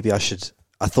 maybe I should.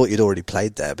 I thought you'd already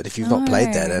played there, but if you've not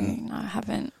played there, then no, I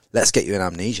haven't. Let's get you in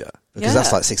Amnesia, because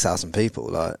that's like 6,000 people,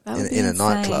 like in a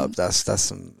nightclub. That's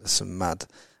some mad.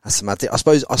 That's some mad thing. I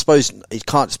suppose it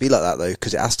can't just be like that though,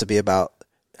 because it has to be about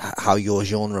how your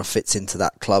genre fits into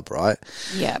that club, right?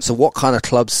 Yeah. So what kind of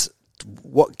clubs?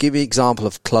 Give me an example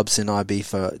of clubs in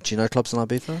Ibiza. Do you know clubs in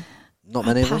Ibiza? Not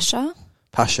many of them.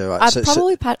 Pasha, right?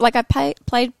 I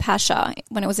played Pasha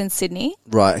when it was in Sydney.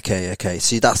 Right. Okay.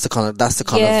 See, that's the kind of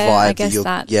vibe I guess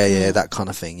that you're. That kind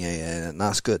of thing. Yeah. No,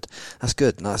 that's good.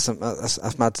 No,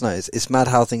 that's mad to know. It's mad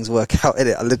how things work out.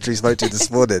 I literally spoke to you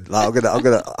this morning. Like, I'm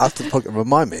gonna have to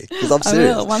remind me, because I'm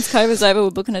serious. Once COVID's over,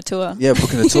 we're booking a tour. Yeah,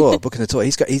 booking a tour.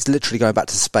 He's literally going back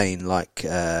to Spain like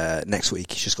next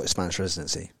week. He's just got his Spanish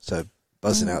residency, so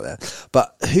buzzing out there.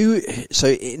 But so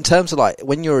in terms of like,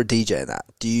 when you're a DJ and that,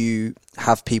 do you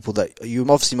have people that, you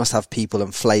obviously must have people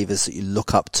and flavours that you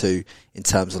look up to in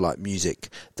terms of like music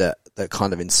that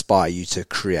kind of inspire you to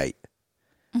create?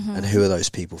 And who are those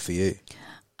people for you?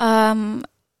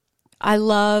 I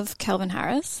love Calvin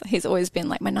Harris. He's always been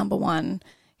like my number one.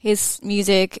 His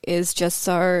music is just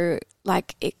so,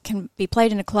 like, it can be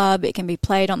played in a club, it can be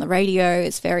played on the radio.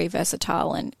 It's very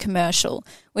versatile and commercial,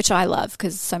 which I love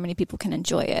because so many people can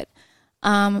enjoy it.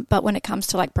 But when it comes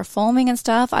to like performing and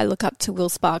stuff, I look up to Will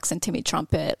Sparks and Timmy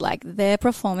Trumpet. Like, their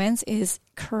performance is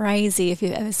crazy. If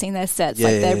you've ever seen their sets,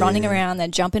 they're running around, they're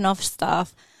jumping off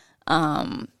stuff. So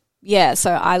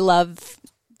I love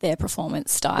their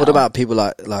performance style. What about people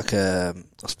like I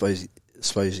suppose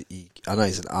I know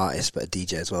he's an artist but a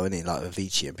DJ as well, isn't he? Like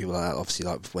Avicii and people like that. Obviously,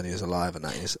 like when he was alive and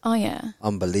that, is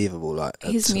unbelievable. Like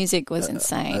his music was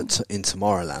insane in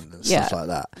Tomorrowland and stuff like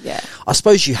that. Yeah, I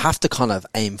suppose you have to kind of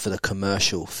aim for the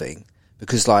commercial thing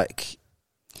because like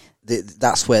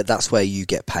that's where you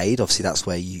get paid. Obviously, that's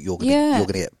where you're gonna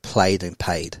get played and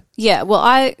paid. Yeah, well,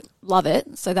 I love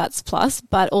it, so that's plus.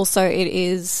 But also, it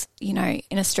is, you know,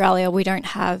 in Australia we don't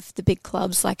have the big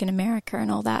clubs like in America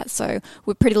and all that, so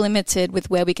we're pretty limited with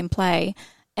where we can play.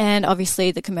 And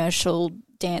obviously, the commercial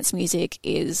dance music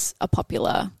is a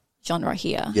popular genre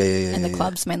here, and the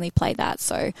clubs mainly play that.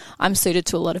 So I'm suited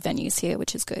to a lot of venues here,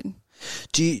 which is good.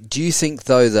 Do you think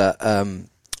though that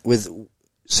this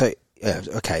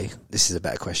is a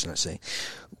better question actually.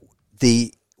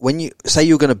 When you say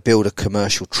you're going to build a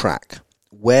commercial track,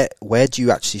 where do you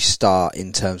actually start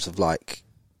in terms of like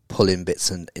pulling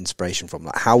bits and inspiration from?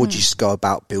 Like, how would you go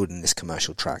about building this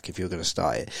commercial track if you're going to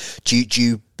start it? Do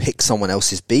you pick someone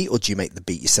else's beat, or do you make the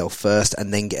beat yourself first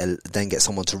and then get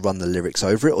someone to run the lyrics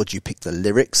over it, or do you pick the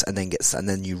lyrics and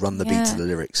then you run the beat to the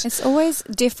lyrics? It's always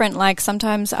different. Like,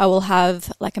 sometimes I will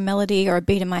have like a melody or a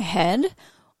beat in my head,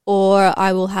 or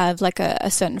I will have like a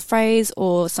certain phrase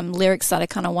or some lyrics that I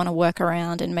kind of want to work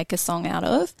around and make a song out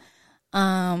of.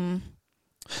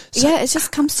 It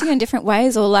just comes to you in different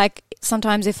ways. Or like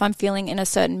sometimes if I'm feeling in a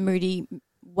certain moody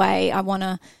way, I want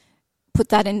to put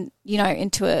that in, you know,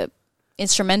 into a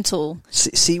instrumental.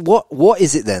 See what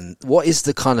is it then? What is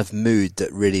the kind of mood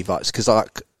that really vibes? Because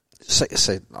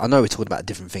so I know we're talking about a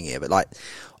different thing here, but like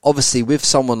obviously with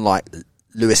someone like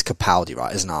Lewis Capaldi,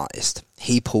 right, as an artist,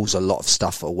 he pulls a lot of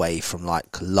stuff away from like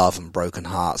love and broken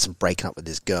hearts and breaking up with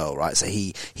his girl, right? So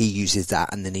he uses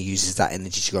that, and then he uses that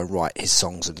energy to go write his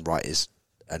songs and write his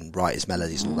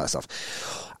melodies and all that stuff.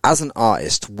 As an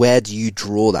artist, where do you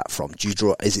draw that from? Do you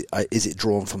draw? Is it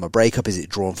drawn from a breakup? Is it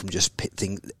drawn from just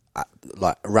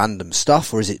like random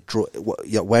stuff, or is it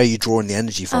where are you drawing the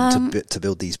energy from to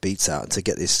build these beats out and to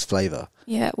get this flavour?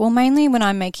 Yeah, well, mainly when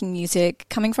I'm making music,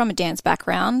 coming from a dance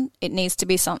background, it needs to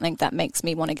be something that makes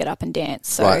me want to get up and dance.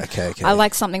 So okay. I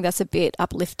like something that's a bit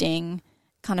uplifting,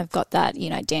 kind of got that, you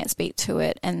know, dance beat to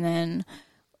it. And then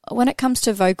when it comes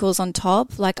to vocals on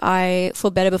top, like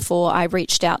for Better Before, I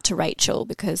reached out to Rachel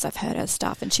because I've heard her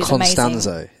stuff and she's amazing.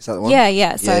 Constanzo, is that the one?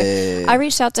 Yeah. So I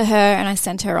reached out to her and I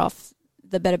sent her off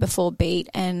the Better Before beat,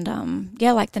 and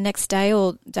like the next day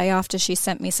or day after, she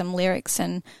sent me some lyrics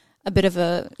and a bit of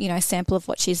a, you know, sample of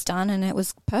what she's done, and it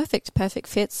was perfect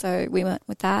fit. So we went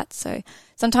with that. So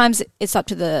sometimes it's up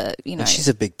to the, you know. And she's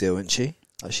a big deal, isn't she?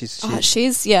 Like she's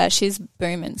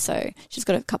booming. So she's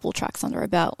got a couple tracks under her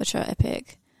belt which are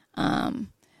epic. But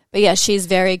yeah, she's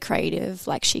very creative.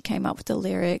 Like, she came up with the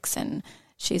lyrics, and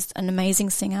she's an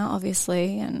amazing singer,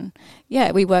 obviously. And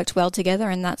yeah, we worked well together,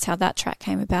 and that's how that track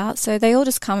came about. So they all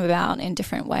just come about in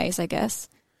different ways, I guess.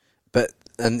 But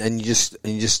and you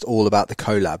just all about the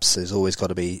collabs. There's always got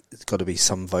to be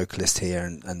some vocalist here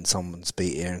and someone's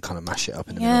beat here and kind of mash it up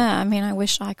in the middle. Yeah, I mean, I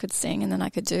wish I could sing and then I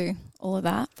could do all of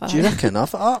that. But do you reckon?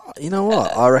 You know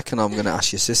what? I reckon I'm going to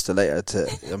ask your sister later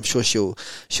I'm sure she'll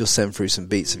send through some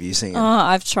beats of you singing. Oh,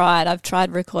 I've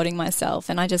tried recording myself,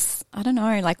 and I don't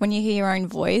know. Like, when you hear your own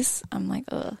voice, I'm like,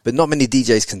 ugh. But not many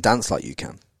DJs can dance like you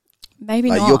can. Maybe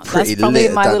like, not. You're pretty That's probably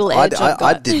lit. My little edge.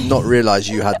 I did not realise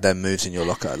you had them moves in your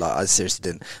locker. Like, I seriously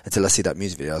didn't until I see that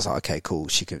music video. I was like, okay, cool.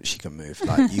 She can move.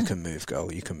 Like, you can move,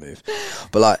 girl. You can move.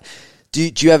 But like,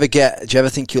 do you ever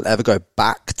think you'll ever go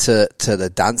back to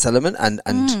the dance element and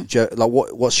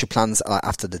what's your plans like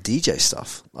after the DJ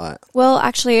stuff? Like, well,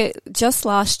 actually, just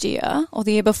last year or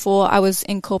the year before, I was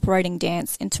incorporating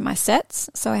dance into my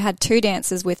sets. So I had 2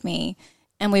 dancers with me,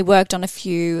 and we worked on a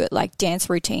few like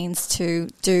dance routines to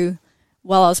do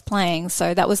while I was playing.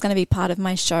 So that was going to be part of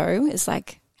my show, is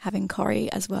like having choreo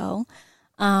as well.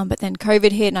 But then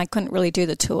COVID hit and I couldn't really do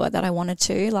the tour that I wanted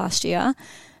to last year.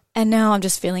 And now I'm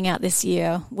just feeling out this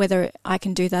year whether I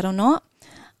can do that or not.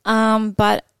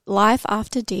 But life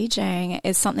after DJing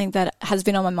is something that has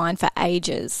been on my mind for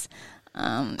ages.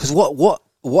 Because what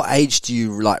age do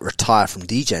you like retire from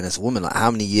DJing as a woman? Like,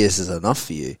 how many years is enough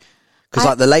for you? Because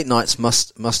like the late nights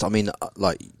must I mean,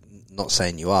 like, not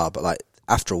saying you are, but like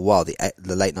after a while,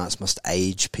 the late nights must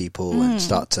age people and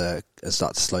start to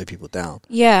slow people down.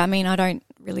 Yeah, I mean, I don't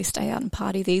really stay out and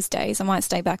party these days. I might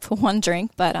stay back for one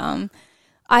drink, but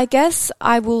I guess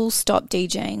I will stop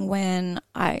DJing when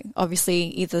I obviously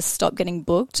either stop getting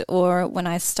booked or when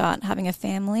I start having a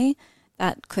family.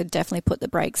 That could definitely put the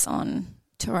brakes on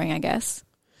touring, I guess.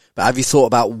 But have you thought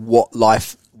about what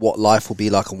life will be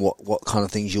like and what kind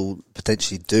of things you'll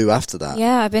potentially do after that?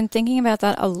 Yeah, I've been thinking about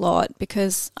that a lot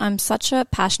because I'm such a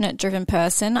passionate, driven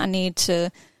person. I need to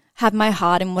have my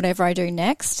heart in whatever I do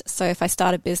next. So if I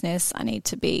start a business, I need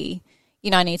to be,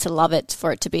 I need to love it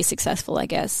for it to be successful, I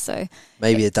guess. So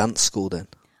maybe a dance school then?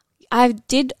 I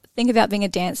did think about being a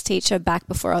dance teacher back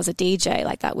before I was a DJ.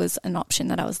 Like that was an option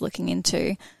that I was looking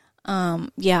into.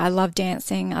 I love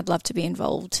dancing. I'd love to be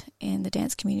involved in the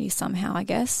dance community somehow, I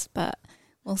guess, but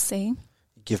we'll see.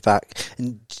 Give back.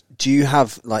 And do you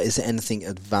have, is there anything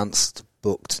advanced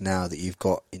booked now that you've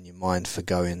got in your mind for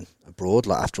going abroad,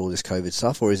 after all this COVID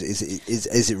stuff, or is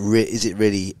it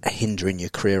really hindering your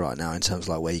career right now in terms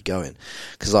of where you're going?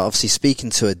 Because obviously speaking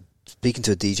to a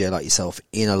DJ like yourself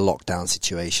in a lockdown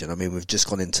situation, I mean, we've just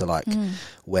gone into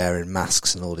wearing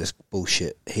masks and all this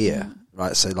bullshit here,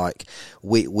 right? So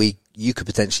you could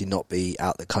potentially not be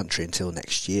out the country until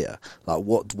next year.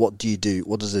 What do you do?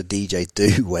 What does a DJ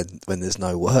do when there's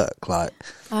no work? Well,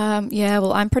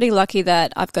 I'm pretty lucky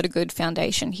that I've got a good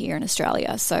foundation here in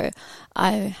Australia. So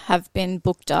I have been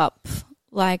booked up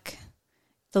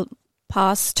the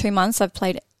past 2 months. I've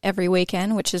played every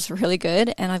weekend, which is really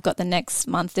good. And I've got the next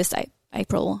month, this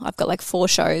April, I've got 4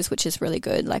 shows, which is really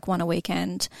good, one a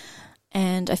weekend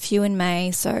and a few in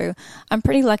May. So I'm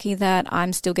pretty lucky that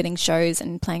I'm still getting shows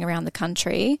and playing around the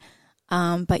country.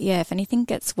 But yeah, if anything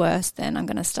gets worse, then I'm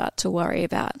going to start to worry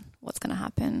about what's going to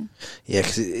happen. Yeah,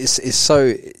 because it's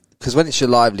so... Because when it's your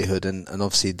livelihood and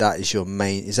obviously that is your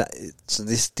main... So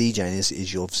this DJing is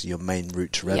obviously your main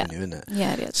route to revenue, isn't it?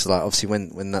 Yeah, it is. So obviously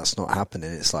when that's not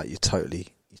happening, it's you're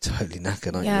totally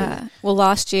knackered, aren't you? Yeah. Well,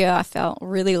 last year I felt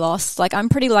really lost. I'm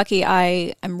pretty lucky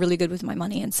I am really good with my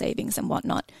money and savings and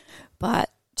whatnot.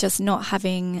 But just not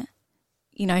having,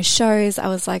 shows, I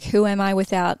was who am I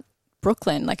without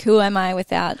Brooklyn? Who am I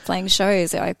without playing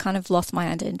shows? I kind of lost my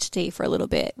identity for a little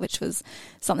bit, which was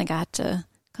something I had to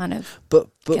kind of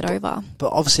get over.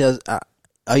 But obviously,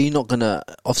 are you not gonna?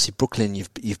 Obviously, Brooklyn,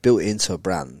 you've built it into a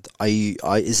brand. Are you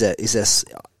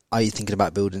thinking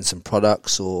about building some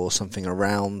products or something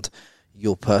around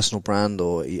your personal brand,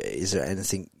 or is there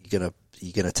anything you're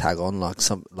gonna tag on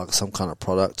some kind of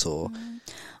product or?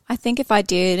 I think if I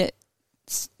did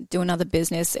do another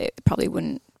business, it probably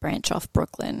wouldn't branch off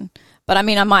Brooklyn. But I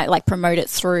mean, I might promote it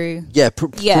through.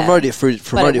 Promote it through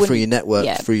your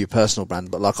network, through your personal brand.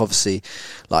 But obviously,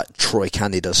 Troy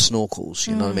Candy does snorkels.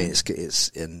 You know what I mean? It's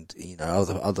and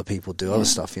other people do other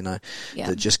stuff. That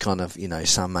just kind of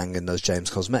Sam Mangan does James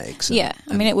Cosmetics. I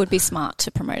mean, it would be smart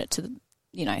to promote it to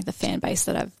the fan base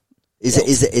that I've.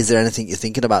 Is there anything you're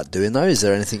thinking about doing though? Is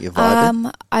there anything you're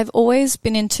vibing? I've always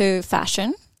been into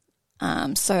fashion.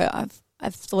 So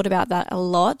I've thought about that a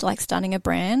lot, starting a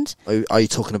brand. Are you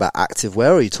talking about activewear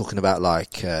or are you talking about No,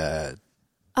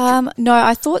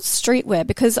 I thought streetwear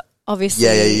because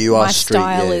obviously my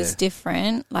style is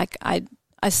different. I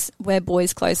wear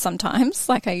boys' clothes sometimes,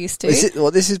 I used to.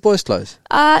 This is boys' clothes?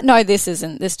 No, this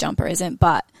isn't. This jumper isn't,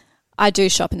 but I do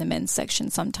shop in the men's section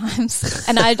sometimes.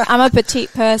 And I'm a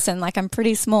petite person, I'm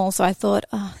pretty small, so I thought,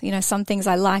 some things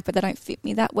I like, but they don't fit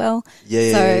me that well.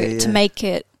 To make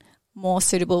it more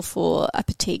suitable for a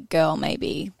petite girl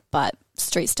maybe, but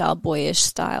street style, boyish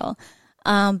style.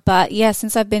 But yeah,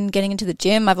 since I've been getting into the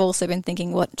gym, I've also been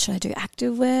thinking, what should I do,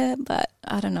 activewear? But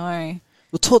I don't know.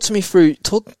 Well, talk me through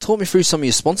some of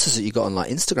your sponsors that you got on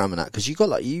Instagram and that, because you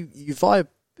got you vibe,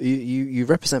 you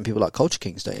represent people like Culture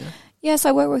Kings, don't you? Yes,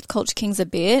 I work with Culture Kings a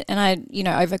bit, and I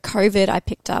over COVID I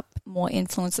picked up more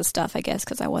influencer stuff, I guess,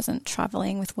 because I wasn't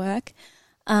traveling with work.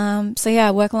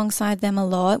 I work alongside them a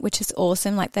lot, which is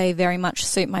awesome. They very much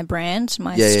suit my brand,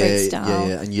 my street style.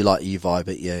 Yeah, and you vibe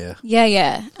it, yeah.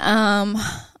 Yeah.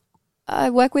 I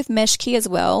work with Meshki as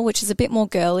well, which is a bit more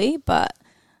girly, but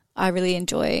I really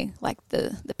enjoy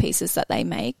the pieces that they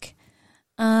make.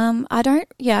 I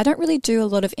don't really do a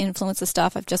lot of influencer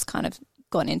stuff. I've just kind of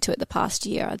gotten into it the past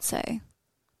year, I'd say.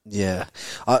 Yeah,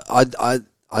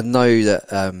 I know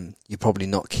that you're probably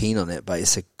not keen on it, but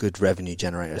it's a good revenue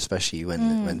generator, especially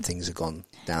when things have gone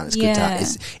down. It's good to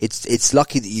have, it's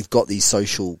lucky that you've got these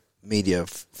social media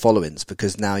followings,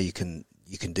 because now you can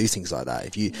do things like that.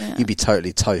 If you'd be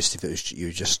totally toast if you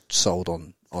were just sold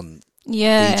on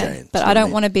DJing. But I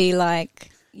don't want to be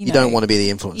you don't want to be the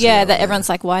influencer. Yeah, that everyone's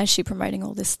like, why is she promoting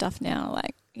all this stuff now?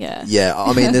 Like, yeah. Yeah,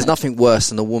 I mean, there's nothing worse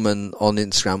than a woman on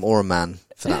Instagram or a man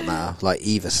for that matter, like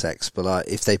either sex, but like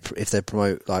if they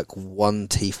promote like one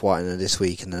teeth whitener this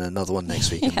week and then another one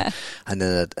next week, and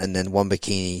then one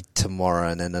bikini tomorrow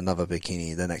and then another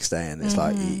bikini the next day, and it's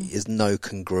like there's no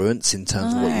congruence in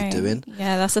terms of what you're doing.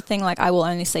 Yeah, that's the thing. Like, I will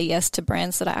only say yes to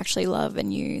brands that I actually love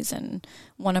and use and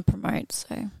want to promote.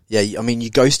 So yeah, I mean,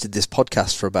 you ghosted this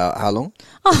podcast for about how long?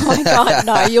 Oh my god,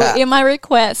 no! You're in my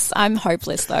requests. I'm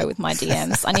hopeless though with my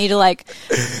DMs. I need to like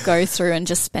go through and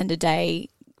just spend a day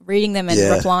reading them and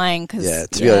replying. Cause,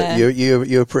 to be honest,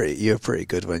 you were pretty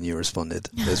good when you responded.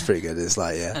 It was pretty good. It's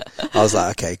like, I was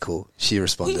like, okay, cool. She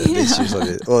responded. At least she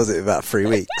responded. What was it, about 3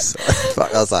 weeks? I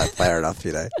was like, fair enough,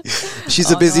 you know.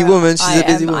 She's a busy woman.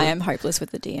 I am hopeless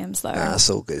with the DMs though. Nah, it's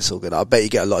all good. It's all good. I bet you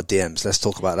get a lot of DMs. Let's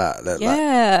talk about that.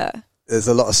 Yeah. Like, there's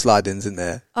a lot of slide-ins in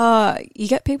there. You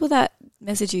get people that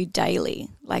message you daily.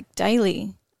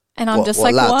 And I'm just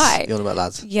like, lads? why? You're on about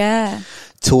lads? Yeah.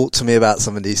 Talk to me about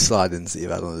some of these slide-ins that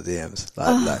you've had on the DMs.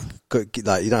 Like you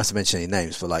don't have to mention any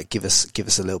names, but like give us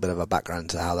a little bit of a background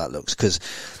to how that looks, because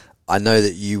I know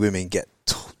that you women get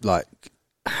like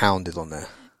hounded on there.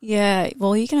 Yeah,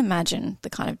 well, you can imagine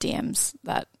the kind of DMs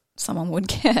that someone would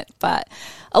get, but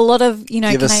a lot of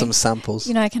give us some samples.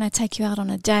 Can I take you out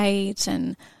on a date?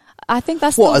 And I think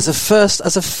that's as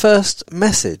a first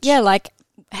message. Yeah, like,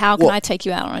 how can I take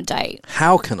you out on a date?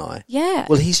 How can I? Yeah.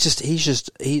 Well,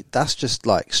 that's just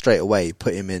like straight away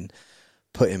put him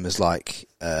as like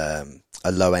a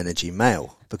low energy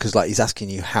male, because like he's asking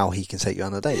you how he can take you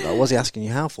on a date. Like, what's he asking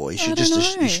you how for? You should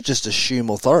just assume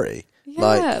authority.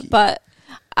 Yeah, but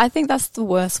I think that's the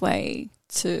worst way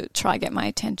to try get my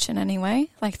attention anyway.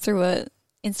 Like through a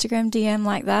Instagram DM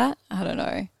like that. I don't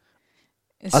know.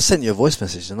 I sent you a voice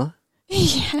message, didn't I?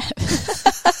 Yeah.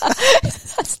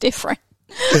 That's different.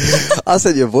 I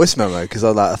sent you a voice memo because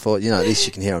I thought, at least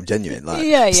you can hear I'm genuine.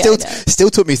 Like, still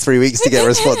took me 3 weeks to get a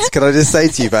response. Can I just say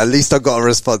to you, but at least I got a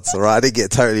response, all right? I didn't get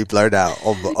totally blown out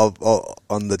on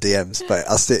the DMs, but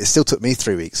it still took me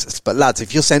 3 weeks. But lads,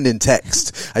 if you're sending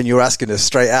text and you're asking us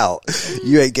straight out,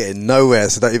 you ain't getting nowhere,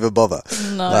 so don't even bother.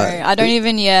 No, I don't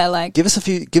even. Yeah, like give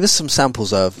us some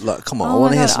samples of like. Come on, I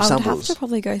want to hear some samples. I would have to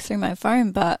probably go through my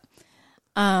phone, but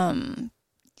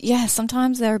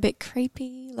sometimes they're a bit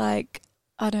creepy. Like,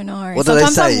 I don't know. What do they say?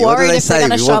 Sometimes I'm worried if they're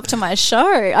going to show up to my show.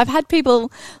 I've had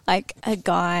people, like a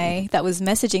guy that was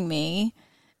messaging me,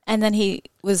 and then he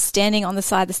was standing on the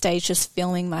side of the stage just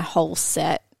filming my whole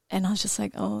set. And I was just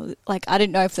like, oh, like, I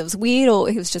didn't know if it was weird or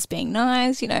he was just being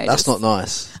nice, That's not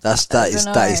nice. That is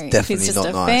definitely if he's just not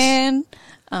a nice. Fan,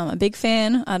 a big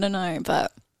fan, I don't know,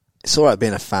 but it's all right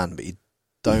being a fan, but you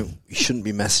shouldn't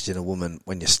be messaging a woman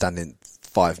when you're standing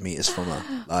 5 meters from her.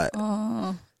 Like,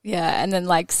 yeah, and then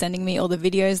like sending me all the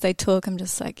videos they took. I'm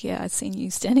just like, yeah, I've seen you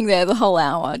standing there the whole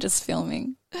hour just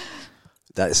filming.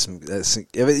 I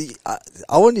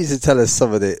want you to tell us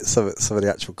some of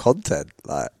the actual content,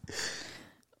 like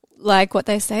what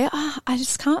they say. I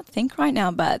just can't think right now,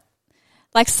 but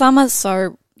like some are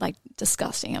so like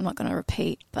disgusting. I'm not going to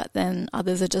repeat, but then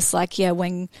others are just like, yeah,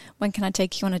 when can I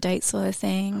take you on a date, sort of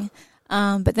thing.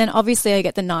 But then obviously I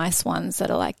get the nice ones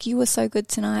that are like, you were so good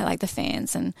tonight, like the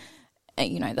fans and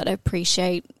that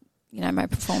appreciate, my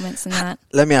performance and that.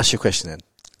 Let me ask you a question then.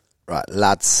 Right,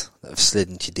 lads that have slid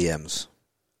into DMs,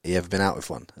 have you ever been out with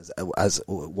one? What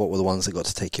were the ones that got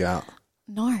to take you out?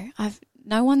 No,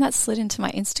 no one that slid into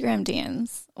my Instagram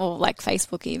DMs or like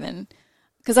Facebook even,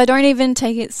 because I don't even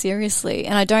take it seriously.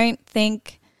 And I don't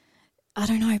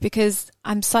know, because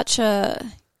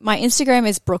my Instagram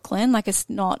is Brooklyn, like it's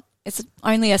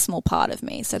only a small part of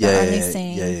me, so they're only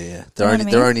seeing. Yeah.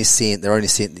 They're only seeing. They're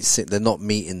not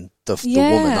meeting the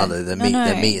woman, are they? They're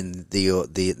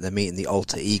meeting the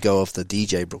alter ego of the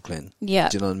DJ Brooklyn. Yeah,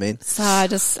 do you know what I mean? So I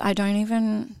don't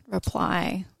even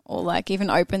reply or like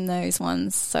even open those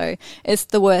ones. So it's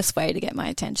the worst way to get my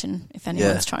attention if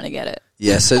anyone's trying to get it.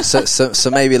 Yeah,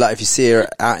 so maybe like if you see her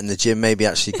out in the gym, maybe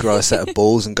actually grow a set of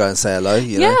balls and go and say hello.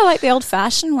 Yeah, like the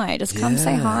old-fashioned way. Just come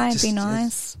say hi, be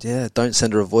nice. Yeah, don't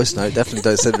send her a voice note. Definitely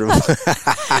don't send her a voice.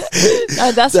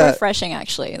 No, that's refreshing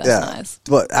actually. That's nice.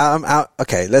 But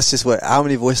okay, let's just wait. How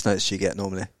many voice notes do you get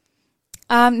normally?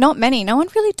 Not many. No one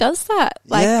really does that.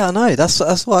 Yeah, I know.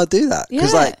 That's why I do that.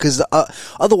 Because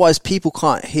otherwise people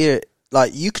can't hear it.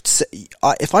 Like you could say,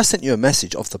 if I sent you a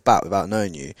message off the bat without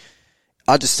knowing you,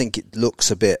 I just think it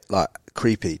looks a bit like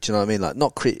creepy. Do you know what I mean? Like,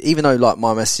 not even though like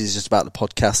my message is just about the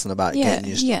podcast and about getting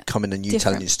you coming and you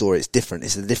telling your story, it's different.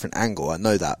 It's a different angle. I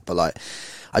know that, but like,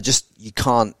 you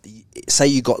can't say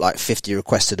you got like 50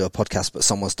 requests to do a podcast, but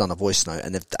someone's done a voice note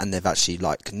and they've actually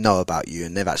like know about you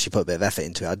and they've actually put a bit of effort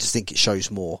into it. I just think it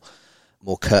shows more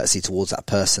courtesy towards that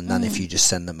person than if you just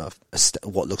send them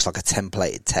what looks like a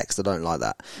templated text. I don't like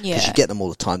that, because you get them all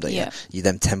the time, don't you? You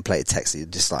them templated text, you're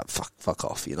just like fuck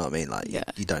off. You know what I mean? Like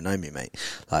you don't know me, mate.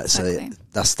 Like exactly.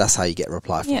 So that's how you get a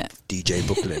reply from DJ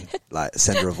Brooklyn. Like,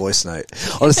 send her a voice note.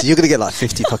 Honestly, you're gonna get like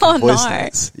 50 fucking voice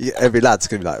notes. Every lad's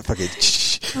gonna be like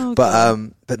fucking.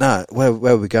 But no,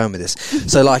 where are we going with this?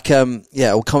 So like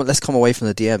let's come away from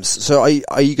the DMs. So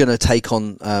are you gonna take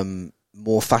on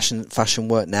more fashion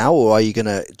work now, or are you going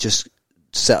to just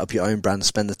set up your own brand,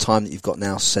 spend the time that you've got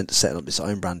now setting up this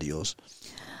own brand of yours?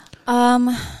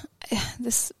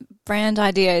 This brand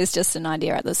idea is just an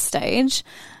idea at this stage.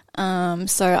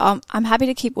 So I'm happy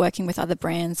to keep working with other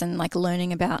brands and like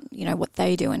learning about, what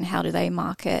they do and how do they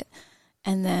market.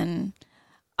 And then,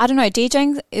 I don't know,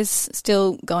 DJing is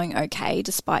still going okay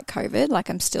despite COVID. Like,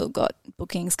 I'm still got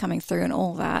bookings coming through and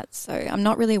all that. So I'm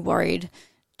not really worried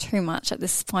too much at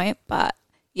this point, but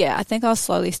yeah, I think I'll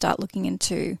slowly start looking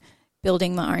into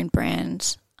building my own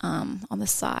brand on the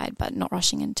side, but not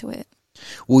rushing into it.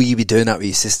 Will you be doing that with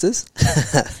your sisters?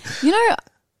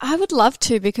 I would love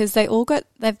to, because they've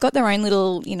got their own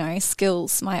little,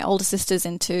 skills. My older sister's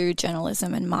into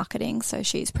journalism and marketing, so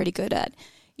she's pretty good at,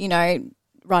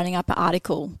 writing up an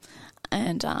article.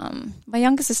 And my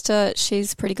younger sister,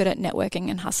 she's pretty good at networking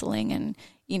and hustling and,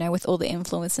 with all the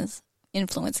influences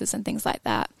and things like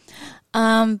that.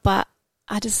 But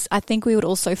I think we would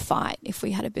also fight if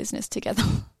we had a business together.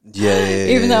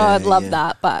 Even though I'd love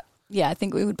that, but yeah, I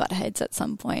think we would butt heads at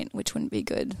some point, which wouldn't be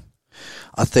good.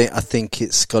 I think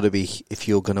it's got to be, if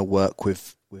you're going to work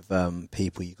with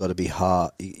people, you got to be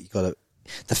hard. You got to.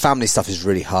 The family stuff is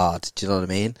really hard. Do you know what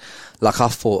I mean? Like, I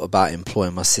thought about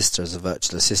employing my sister as a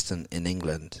virtual assistant in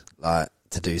England, like,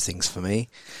 to do things for me.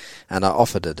 And I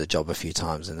offered her the job a few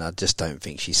times, and I just don't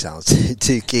think she sounds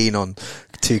too keen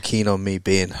on me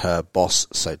being her boss,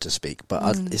 so to speak.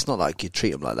 But it's not like you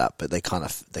treat them like that, but they kind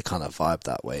of vibe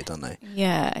that way, don't they?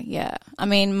 Yeah. I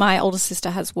mean, my older sister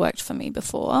has worked for me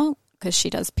before because she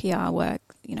does PR work,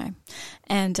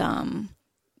 and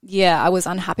I was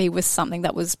unhappy with something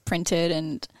that was printed,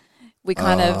 and we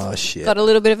kind of got a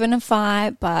little bit of a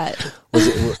fight, but... Was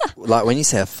it, like, when you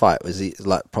say a fight, was it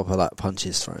like proper like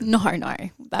punches thrown? No.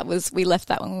 We left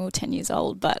that when we were 10 years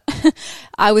old, but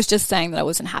I was just saying that I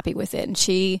wasn't happy with it, and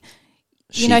she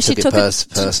took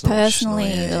it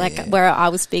personally, where I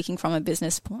was speaking from a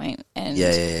business point. And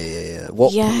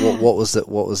What was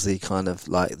the kind of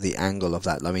like the angle of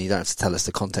that? I mean, you don't have to tell us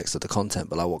the context of the content,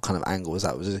 but like, what kind of angle was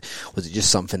that? Was it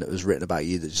just something that was written about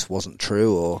you that just wasn't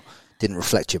true, or didn't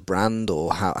reflect your brand,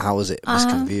 or how was it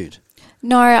misconviewed?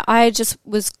 No, I just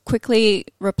was quickly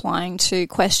replying to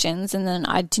questions, and then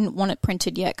I didn't want it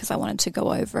printed yet because I wanted to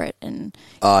go over it and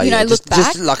look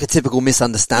back. Just like a typical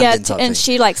misunderstanding type and thing.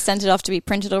 She like sent it off to be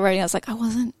printed already. I was like, I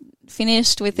wasn't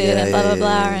finished with it, and blah blah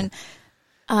blah.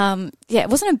 And it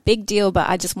wasn't a big deal, but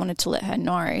I just wanted to let her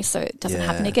know so it doesn't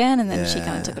happen again. And then she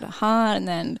kind of took it to heart, and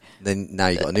then now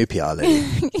you got a new PR lady.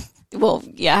 Well,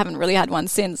 I haven't really had one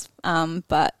since,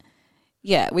 but.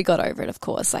 Yeah, we got over it, of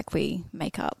course. Like, we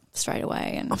make up straight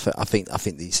away. And I think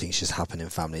these things just happen in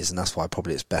families, and that's why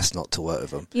probably it's best not to work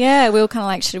with them. Yeah, we were kind of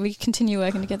like, should we continue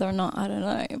working together or not? I don't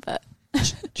know, but...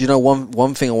 Do you know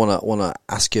one thing I want to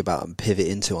ask you about and pivot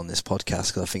into on this podcast,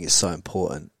 because I think it's so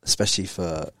important, especially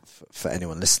for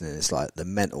anyone listening, is like the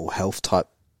mental health type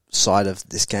side of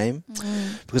this game.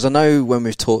 Because I know when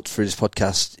we've talked through this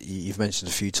podcast, you've mentioned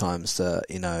a few times that,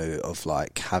 of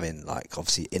like having like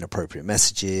obviously inappropriate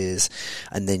messages,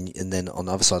 and then on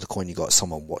the other side of the coin you got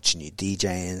someone watching you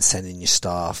DJing, sending you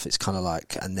stuff. It's kind of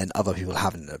like, and then other people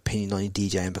having an opinion on you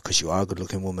DJing because you are a good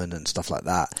looking woman and stuff like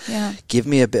that. Give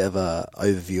me a bit of a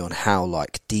overview on how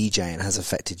like DJing has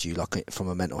affected you, like from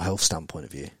a mental health standpoint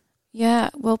of view.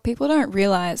 Well, people don't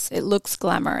realize it looks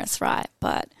glamorous, right?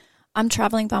 But I'm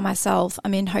traveling by myself.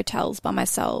 I'm in hotels by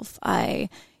myself. After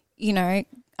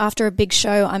a big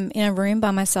show, I'm in a room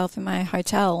by myself in my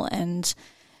hotel, and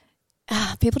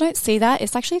people don't see that.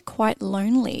 It's actually quite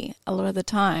lonely a lot of the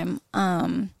time.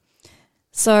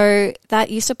 So that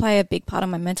used to play a big part of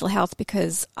my mental health,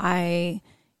 because my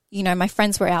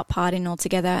friends were out partying all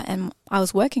together, and I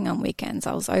was working on weekends.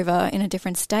 I was over in a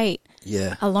different state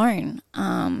alone.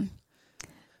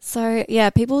 So,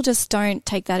 people just don't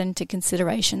take that into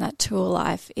consideration, that tour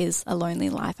life is a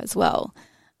lonely life as well.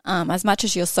 As much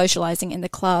as you're socializing in the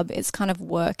club, it's kind of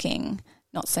working,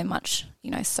 not so much,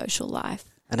 social life.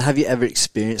 And have you ever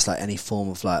experienced like any form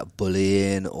of like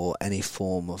bullying or any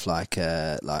form of like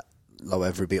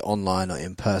whether it be online or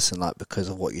in person, like because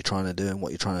of what you're trying to do and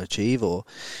what you're trying to achieve, or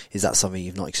is that something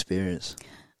you've not experienced?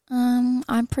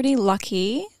 I'm pretty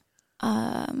lucky.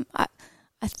 I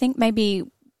think maybe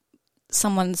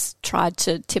someone's tried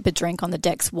to tip a drink on the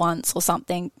decks once or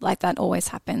something like that. Always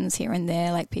happens here and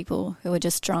there, like people who are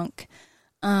just drunk.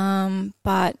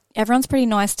 But everyone's pretty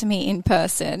nice to me in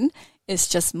person. It's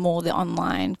just more the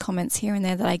online comments here and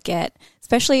there that I get,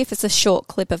 especially if it's a short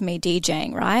clip of me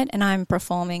DJing, right? And I'm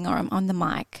performing or I'm on the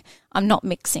mic. I'm not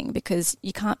mixing because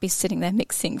you can't be sitting there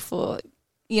mixing for,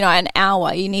 an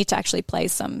hour. You need to actually play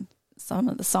some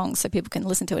of the songs so people can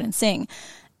listen to it and sing.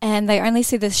 And they only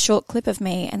see this short clip of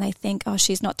me and they think, oh,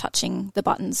 she's not touching the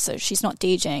buttons, so she's not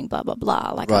DJing, blah, blah,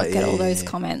 blah. Like I get all those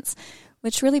comments,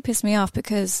 which really pissed me off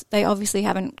because they obviously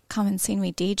haven't come and seen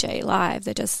me DJ live.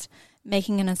 They're just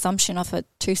making an assumption off a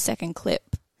 2-second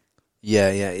clip.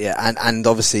 Yeah. And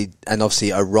obviously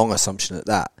a wrong assumption at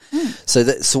that.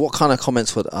 So what kind of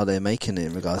comments are they making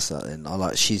in regards to that then? Are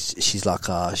like, she's like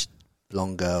a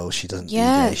blonde girl, she doesn't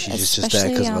DJ, she's just there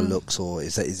because of her looks, or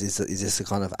is this the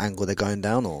kind of angle they're going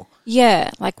down, or?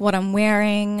 Yeah, like what I'm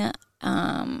wearing.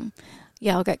 I'll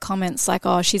get comments like,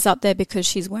 oh, she's up there because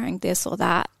she's wearing this or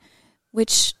that,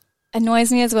 which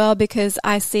annoys me as well because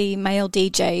I see male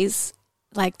DJs,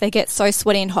 like they get so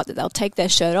sweaty and hot that they'll take their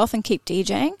shirt off and keep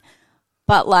DJing.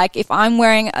 But like if I'm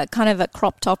wearing a kind of a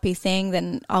crop toppy thing,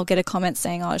 then I'll get a comment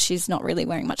saying, oh, she's not really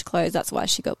wearing much clothes, that's why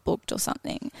she got booked or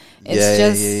something.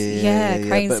 It's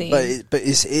crazy. But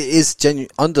it is genuine.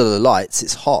 Under the lights,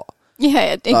 it's hot.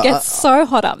 Yeah, it gets so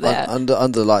hot up there. Under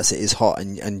the lights, it is hot,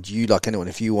 and you, like anyone,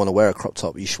 if you want to wear a crop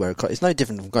top, you should wear a crop. It's no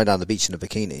different from going down the beach in a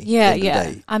bikini.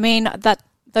 Yeah. I mean,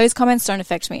 those comments don't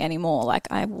affect me anymore. Like,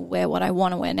 I wear what I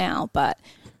want to wear now, but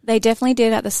they definitely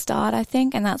did at the start, I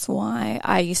think, and that's why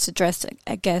I used to dress,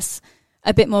 I guess,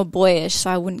 a bit more boyish, so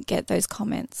I wouldn't get those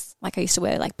comments. Like, I used to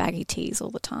wear like baggy tees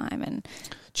all the time. And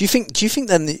do you think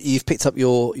then that you've picked up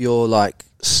your like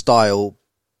style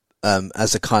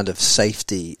as a kind of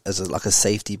safety, as a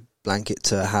safety blanket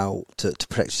to how to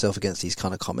protect yourself against these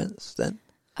kind of comments? Then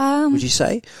would you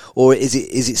say, or is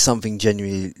it something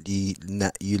genuinely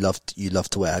you love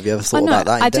to wear? Have you ever thought about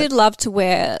that? I did love to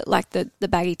wear like the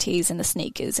baggy tees and the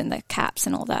sneakers and the caps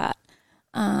and all that.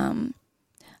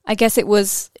 I guess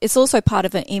it's also part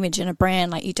of an image and a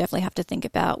brand. Like, you definitely have to think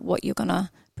about what you're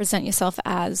gonna present yourself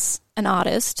as an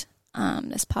artist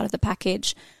as part of the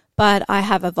package. But I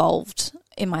have evolved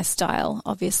in my style.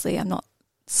 Obviously, I'm not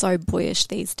so boyish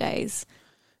these days.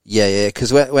 Yeah,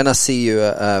 because when I see you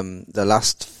at the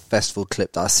last festival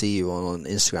clip that I see you on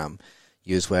Instagram,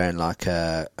 you was wearing like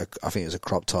I think it was a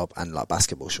crop top and like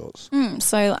basketball shorts.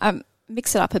 So I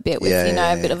mix it up a bit with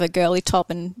a bit of a girly top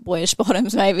and boyish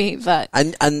bottoms maybe, but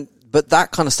but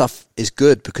that kind of stuff is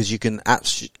good because you can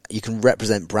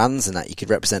represent brands in that. You could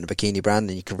represent a bikini brand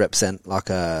and you can represent like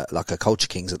a Culture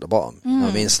Kings at the bottom. You know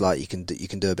what I mean? It's like you can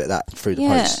do a bit of that through the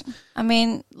post. I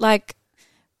mean, like,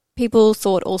 people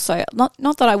thought also, not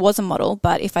that I was a model,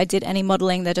 but if I did any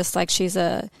modelling, they're just like, she's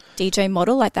a DJ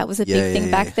model. Like, that was a big thing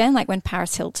back then. Like, when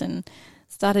Paris Hilton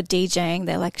started DJing,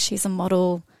 they're like, she's a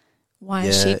model. Why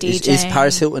is she DJing? Is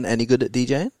Paris Hilton any good at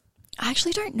DJing? I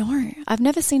actually don't know. I've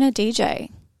never seen her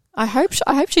DJ. I hope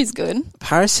she's good.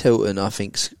 Paris Hilton, I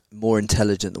think, is more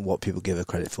intelligent than what people give her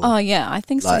credit for. Oh, yeah, I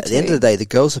think so too. At the end of the day, the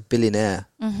girl's a billionaire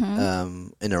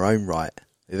in her own right.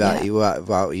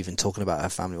 Without even talking about her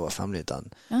family, what her family had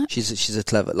done. She's a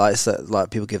clever, like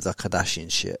people give the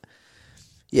Kardashian shit.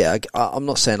 Yeah, I'm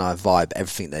not saying I vibe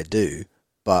everything they do,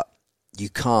 but you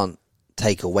can't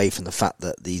take away from the fact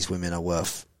that these women are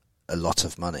worth a lot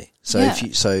of money. So at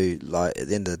the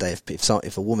end of the day,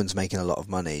 if a woman's making a lot of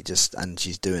money and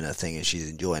she's doing her thing and she's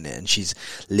enjoying it and she's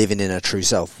living in her true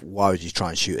self, why would you try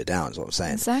and shoot her down? Is what I'm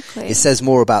saying. Exactly. It says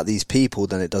more about these people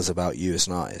than it does about you as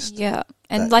an artist. Yeah,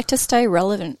 and to stay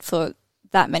relevant for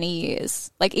that many years.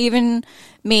 Like, even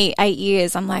me, 8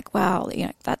 years, I'm like, wow,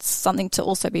 that's something to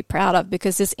also be proud of,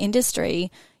 because this industry,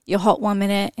 you're hot 1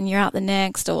 minute and you're out the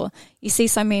next, or you see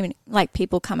so many like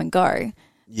people come and go.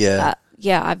 Yeah.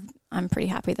 I'm pretty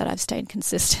happy that I've stayed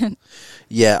consistent.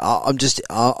 Yeah, I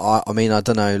mean, I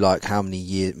don't know, like, how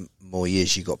many more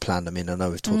years you got planned. I mean, I know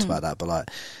we've talked about that, but like,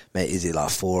 mate, is it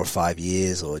like 4 or 5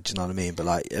 years, or do you know what I mean? But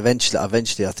like, eventually, I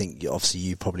think obviously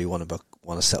you probably want to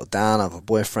settle down, have a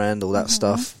boyfriend, all that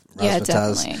stuff. Yeah,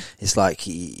 definitely. It's like,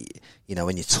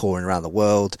 when you're touring around the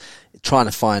world, trying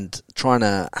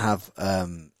to have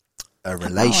a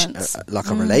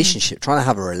relationship. Trying to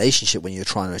have a relationship when you're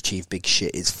trying to achieve big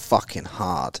shit is fucking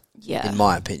hard. Yeah, in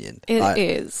my opinion, it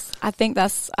is. I think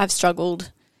I've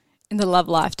struggled in the love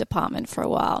life department for a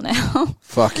while now.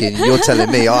 Fucking, you're telling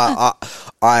me I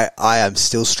am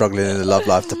still struggling in the love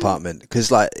life department because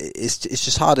like it's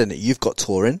just hard, isn't it? You've got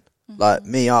touring. Like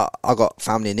me, I got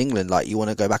family in England. Like you want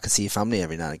to go back and see your family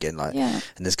every now and again. Like, and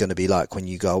there's going to be like when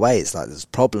you go away, it's like there's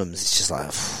problems. It's just like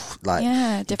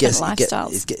different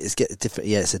lifestyles. It's different.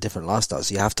 Yeah, it's a different lifestyle.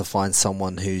 So you have to find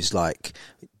someone who's like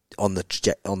on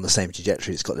the same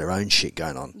trajectory. It's got their own shit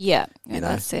going on. Yeah, you know?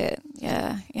 That's it.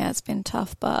 Yeah, it's been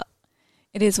tough, but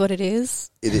it is what it is.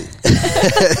 It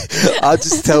is. I'll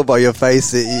just tell by your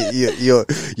face that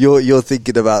you're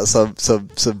thinking about some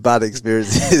bad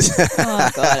experiences. Oh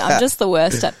God, I'm just the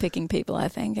worst at picking people, I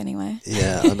think. Anyway.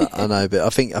 Yeah, I know, but I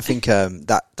think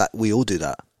that we all do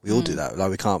that. We all do that.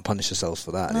 Like we can't punish ourselves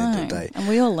for that at the end of the day. And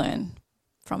we all learn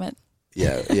from it.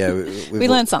 Yeah. We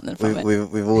learned something from it.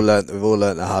 We've all learned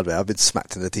the hard way. I've been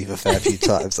smacked in the teeth a fair few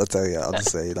times. I tell you,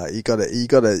 honestly, like you gotta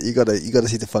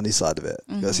see the funny side of it.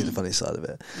 You gotta see the funny side of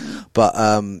it. But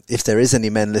if there is any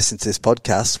men listening to this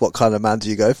podcast, what kind of man do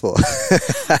you go for?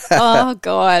 Oh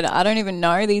God, I don't even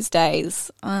know these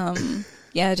days.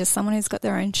 Just someone who's got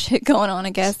their own shit going on. I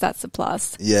guess that's a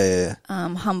plus. Yeah.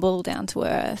 Humble, down to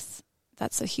earth.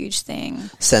 That's a huge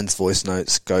thing. Sends voice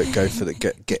notes. Go for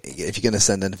the if you're going to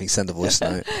send anything, send a voice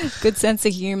note. Good sense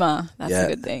of humour. That's a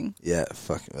good thing. Yeah.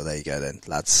 Well, there you go then,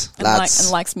 lads.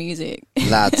 And likes music.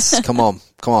 Lads, come on.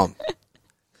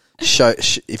 Show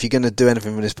if you're going to do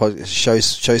anything from this podcast.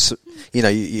 Show. You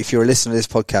know, if you're a listener to this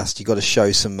podcast, you got to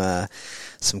show some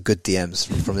good DMs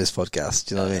from this podcast.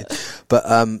 Do you know what I mean?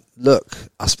 But look,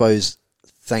 I suppose.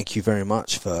 Thank you very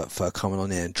much for coming on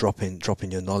here and dropping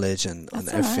your knowledge and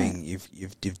everything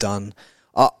you've done.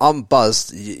 I'm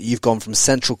buzzed. You've gone from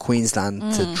central Queensland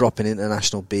to dropping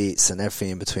international beats and everything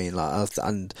in between.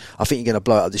 And I think you're going to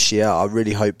blow it up this year. I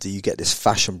really hope that you get this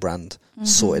fashion brand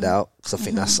sorted out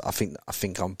because I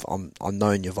think I'm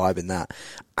knowing your vibe in that,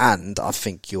 and I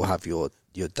think you'll have your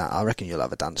I reckon you'll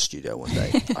have a dance studio one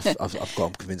day.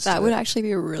 I'm convinced that would actually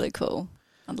be really cool.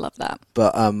 I'd love that.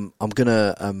 But I'm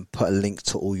gonna put a link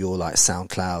to all your like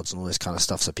SoundClouds and all this kind of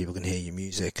stuff so people can hear your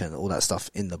music and all that stuff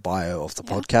in the bio of the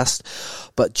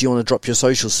podcast. But do you want to drop your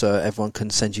socials so everyone can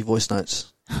send you voice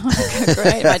notes? Okay,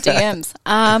 great. My DMs.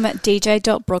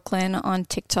 DJ.Brooklyn on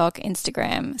TikTok,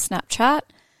 Instagram, Snapchat.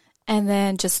 And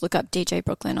then just look up DJ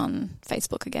Brooklyn on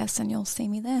Facebook, I guess, and you'll see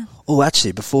me there. Oh,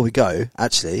 actually, before we go, I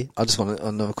just want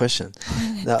another question.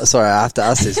 No, sorry, I have to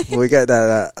ask this. Before we get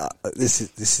there, this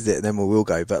is it, and then we will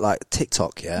go. But like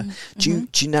TikTok, yeah? Do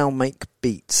you now make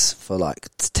beats for like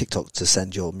TikTok to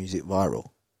send your music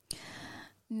viral?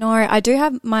 No, I do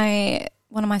have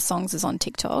one of my songs is on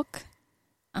TikTok.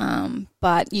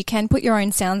 But you can put your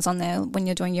own sounds on there when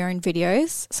you're doing your own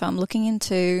videos. So I'm looking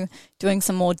into doing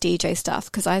some more DJ stuff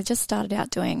because I just started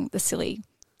out doing the silly,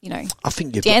 I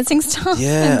think dancing stuff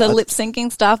and the lip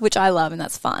syncing stuff, which I love and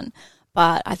that's fun.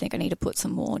 But I think I need to put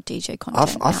some more DJ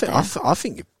content I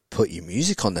think you put your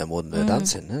music on there more than the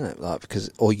dancing, isn't it? Like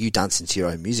or you dancing to your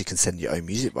own music and send your own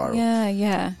music viral.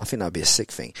 Yeah. I think that'd be a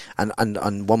sick thing.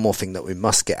 And one more thing that we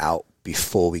must get out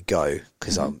before we go,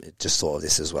 because I just thought of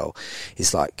this as well,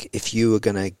 is like if you were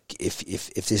gonna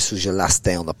if this was your last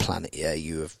day on the planet,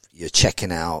 you're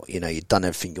checking out, you've done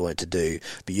everything you wanted to do,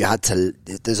 but you had to,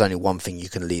 there's only one thing you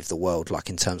can leave the world, like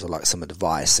in terms of like some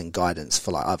advice and guidance for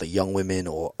like either young women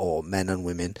or men and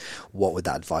women, what would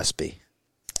that advice be?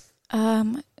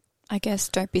 I guess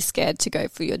don't be scared to go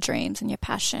for your dreams and your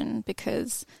passion,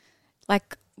 because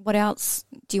like what else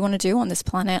do you want to do on this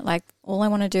planet? Like all I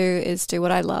want to do is do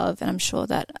what I love, and I'm sure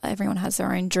that everyone has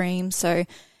their own dreams. So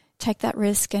take that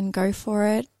risk and go for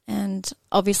it. And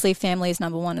obviously family is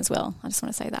number one as well. I just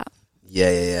want to say that.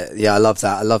 Yeah. I love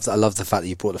that. I love the fact that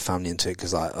you brought the family into it,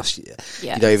 because you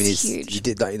don't even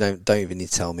need don't even need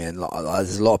to tell me. And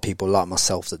there's a lot of people like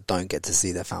myself that don't get to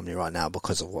see their family right now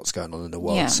because of what's going on in the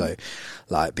world. Yeah. So,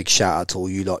 like, big shout out to all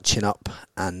you lot. Chin up,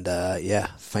 and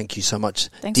thank you so much.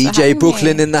 Thanks DJ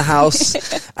Brooklyn in the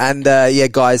house, and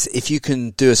guys, if you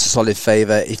can do us a solid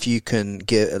favor, if you can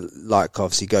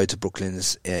obviously go to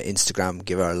Brooklyn's Instagram,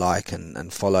 give her a like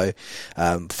and follow.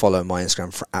 Follow my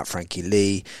Instagram at Frankie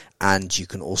Lee. And you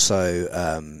can also,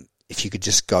 if you could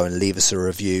just go and leave us a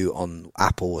review on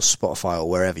Apple or Spotify or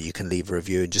wherever, you can leave a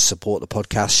review and just support the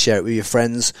podcast, share it with your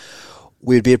friends.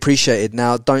 We'd be appreciated.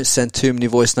 Now, don't send too many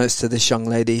voice notes to this young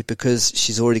lady because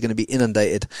she's already going to be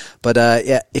inundated. But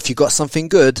if you got something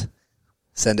good,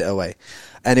 send it away.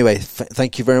 Anyway,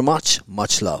 thank you very much.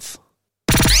 Much love.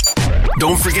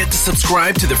 Don't forget to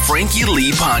subscribe to the Frankie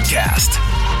Lee Podcast.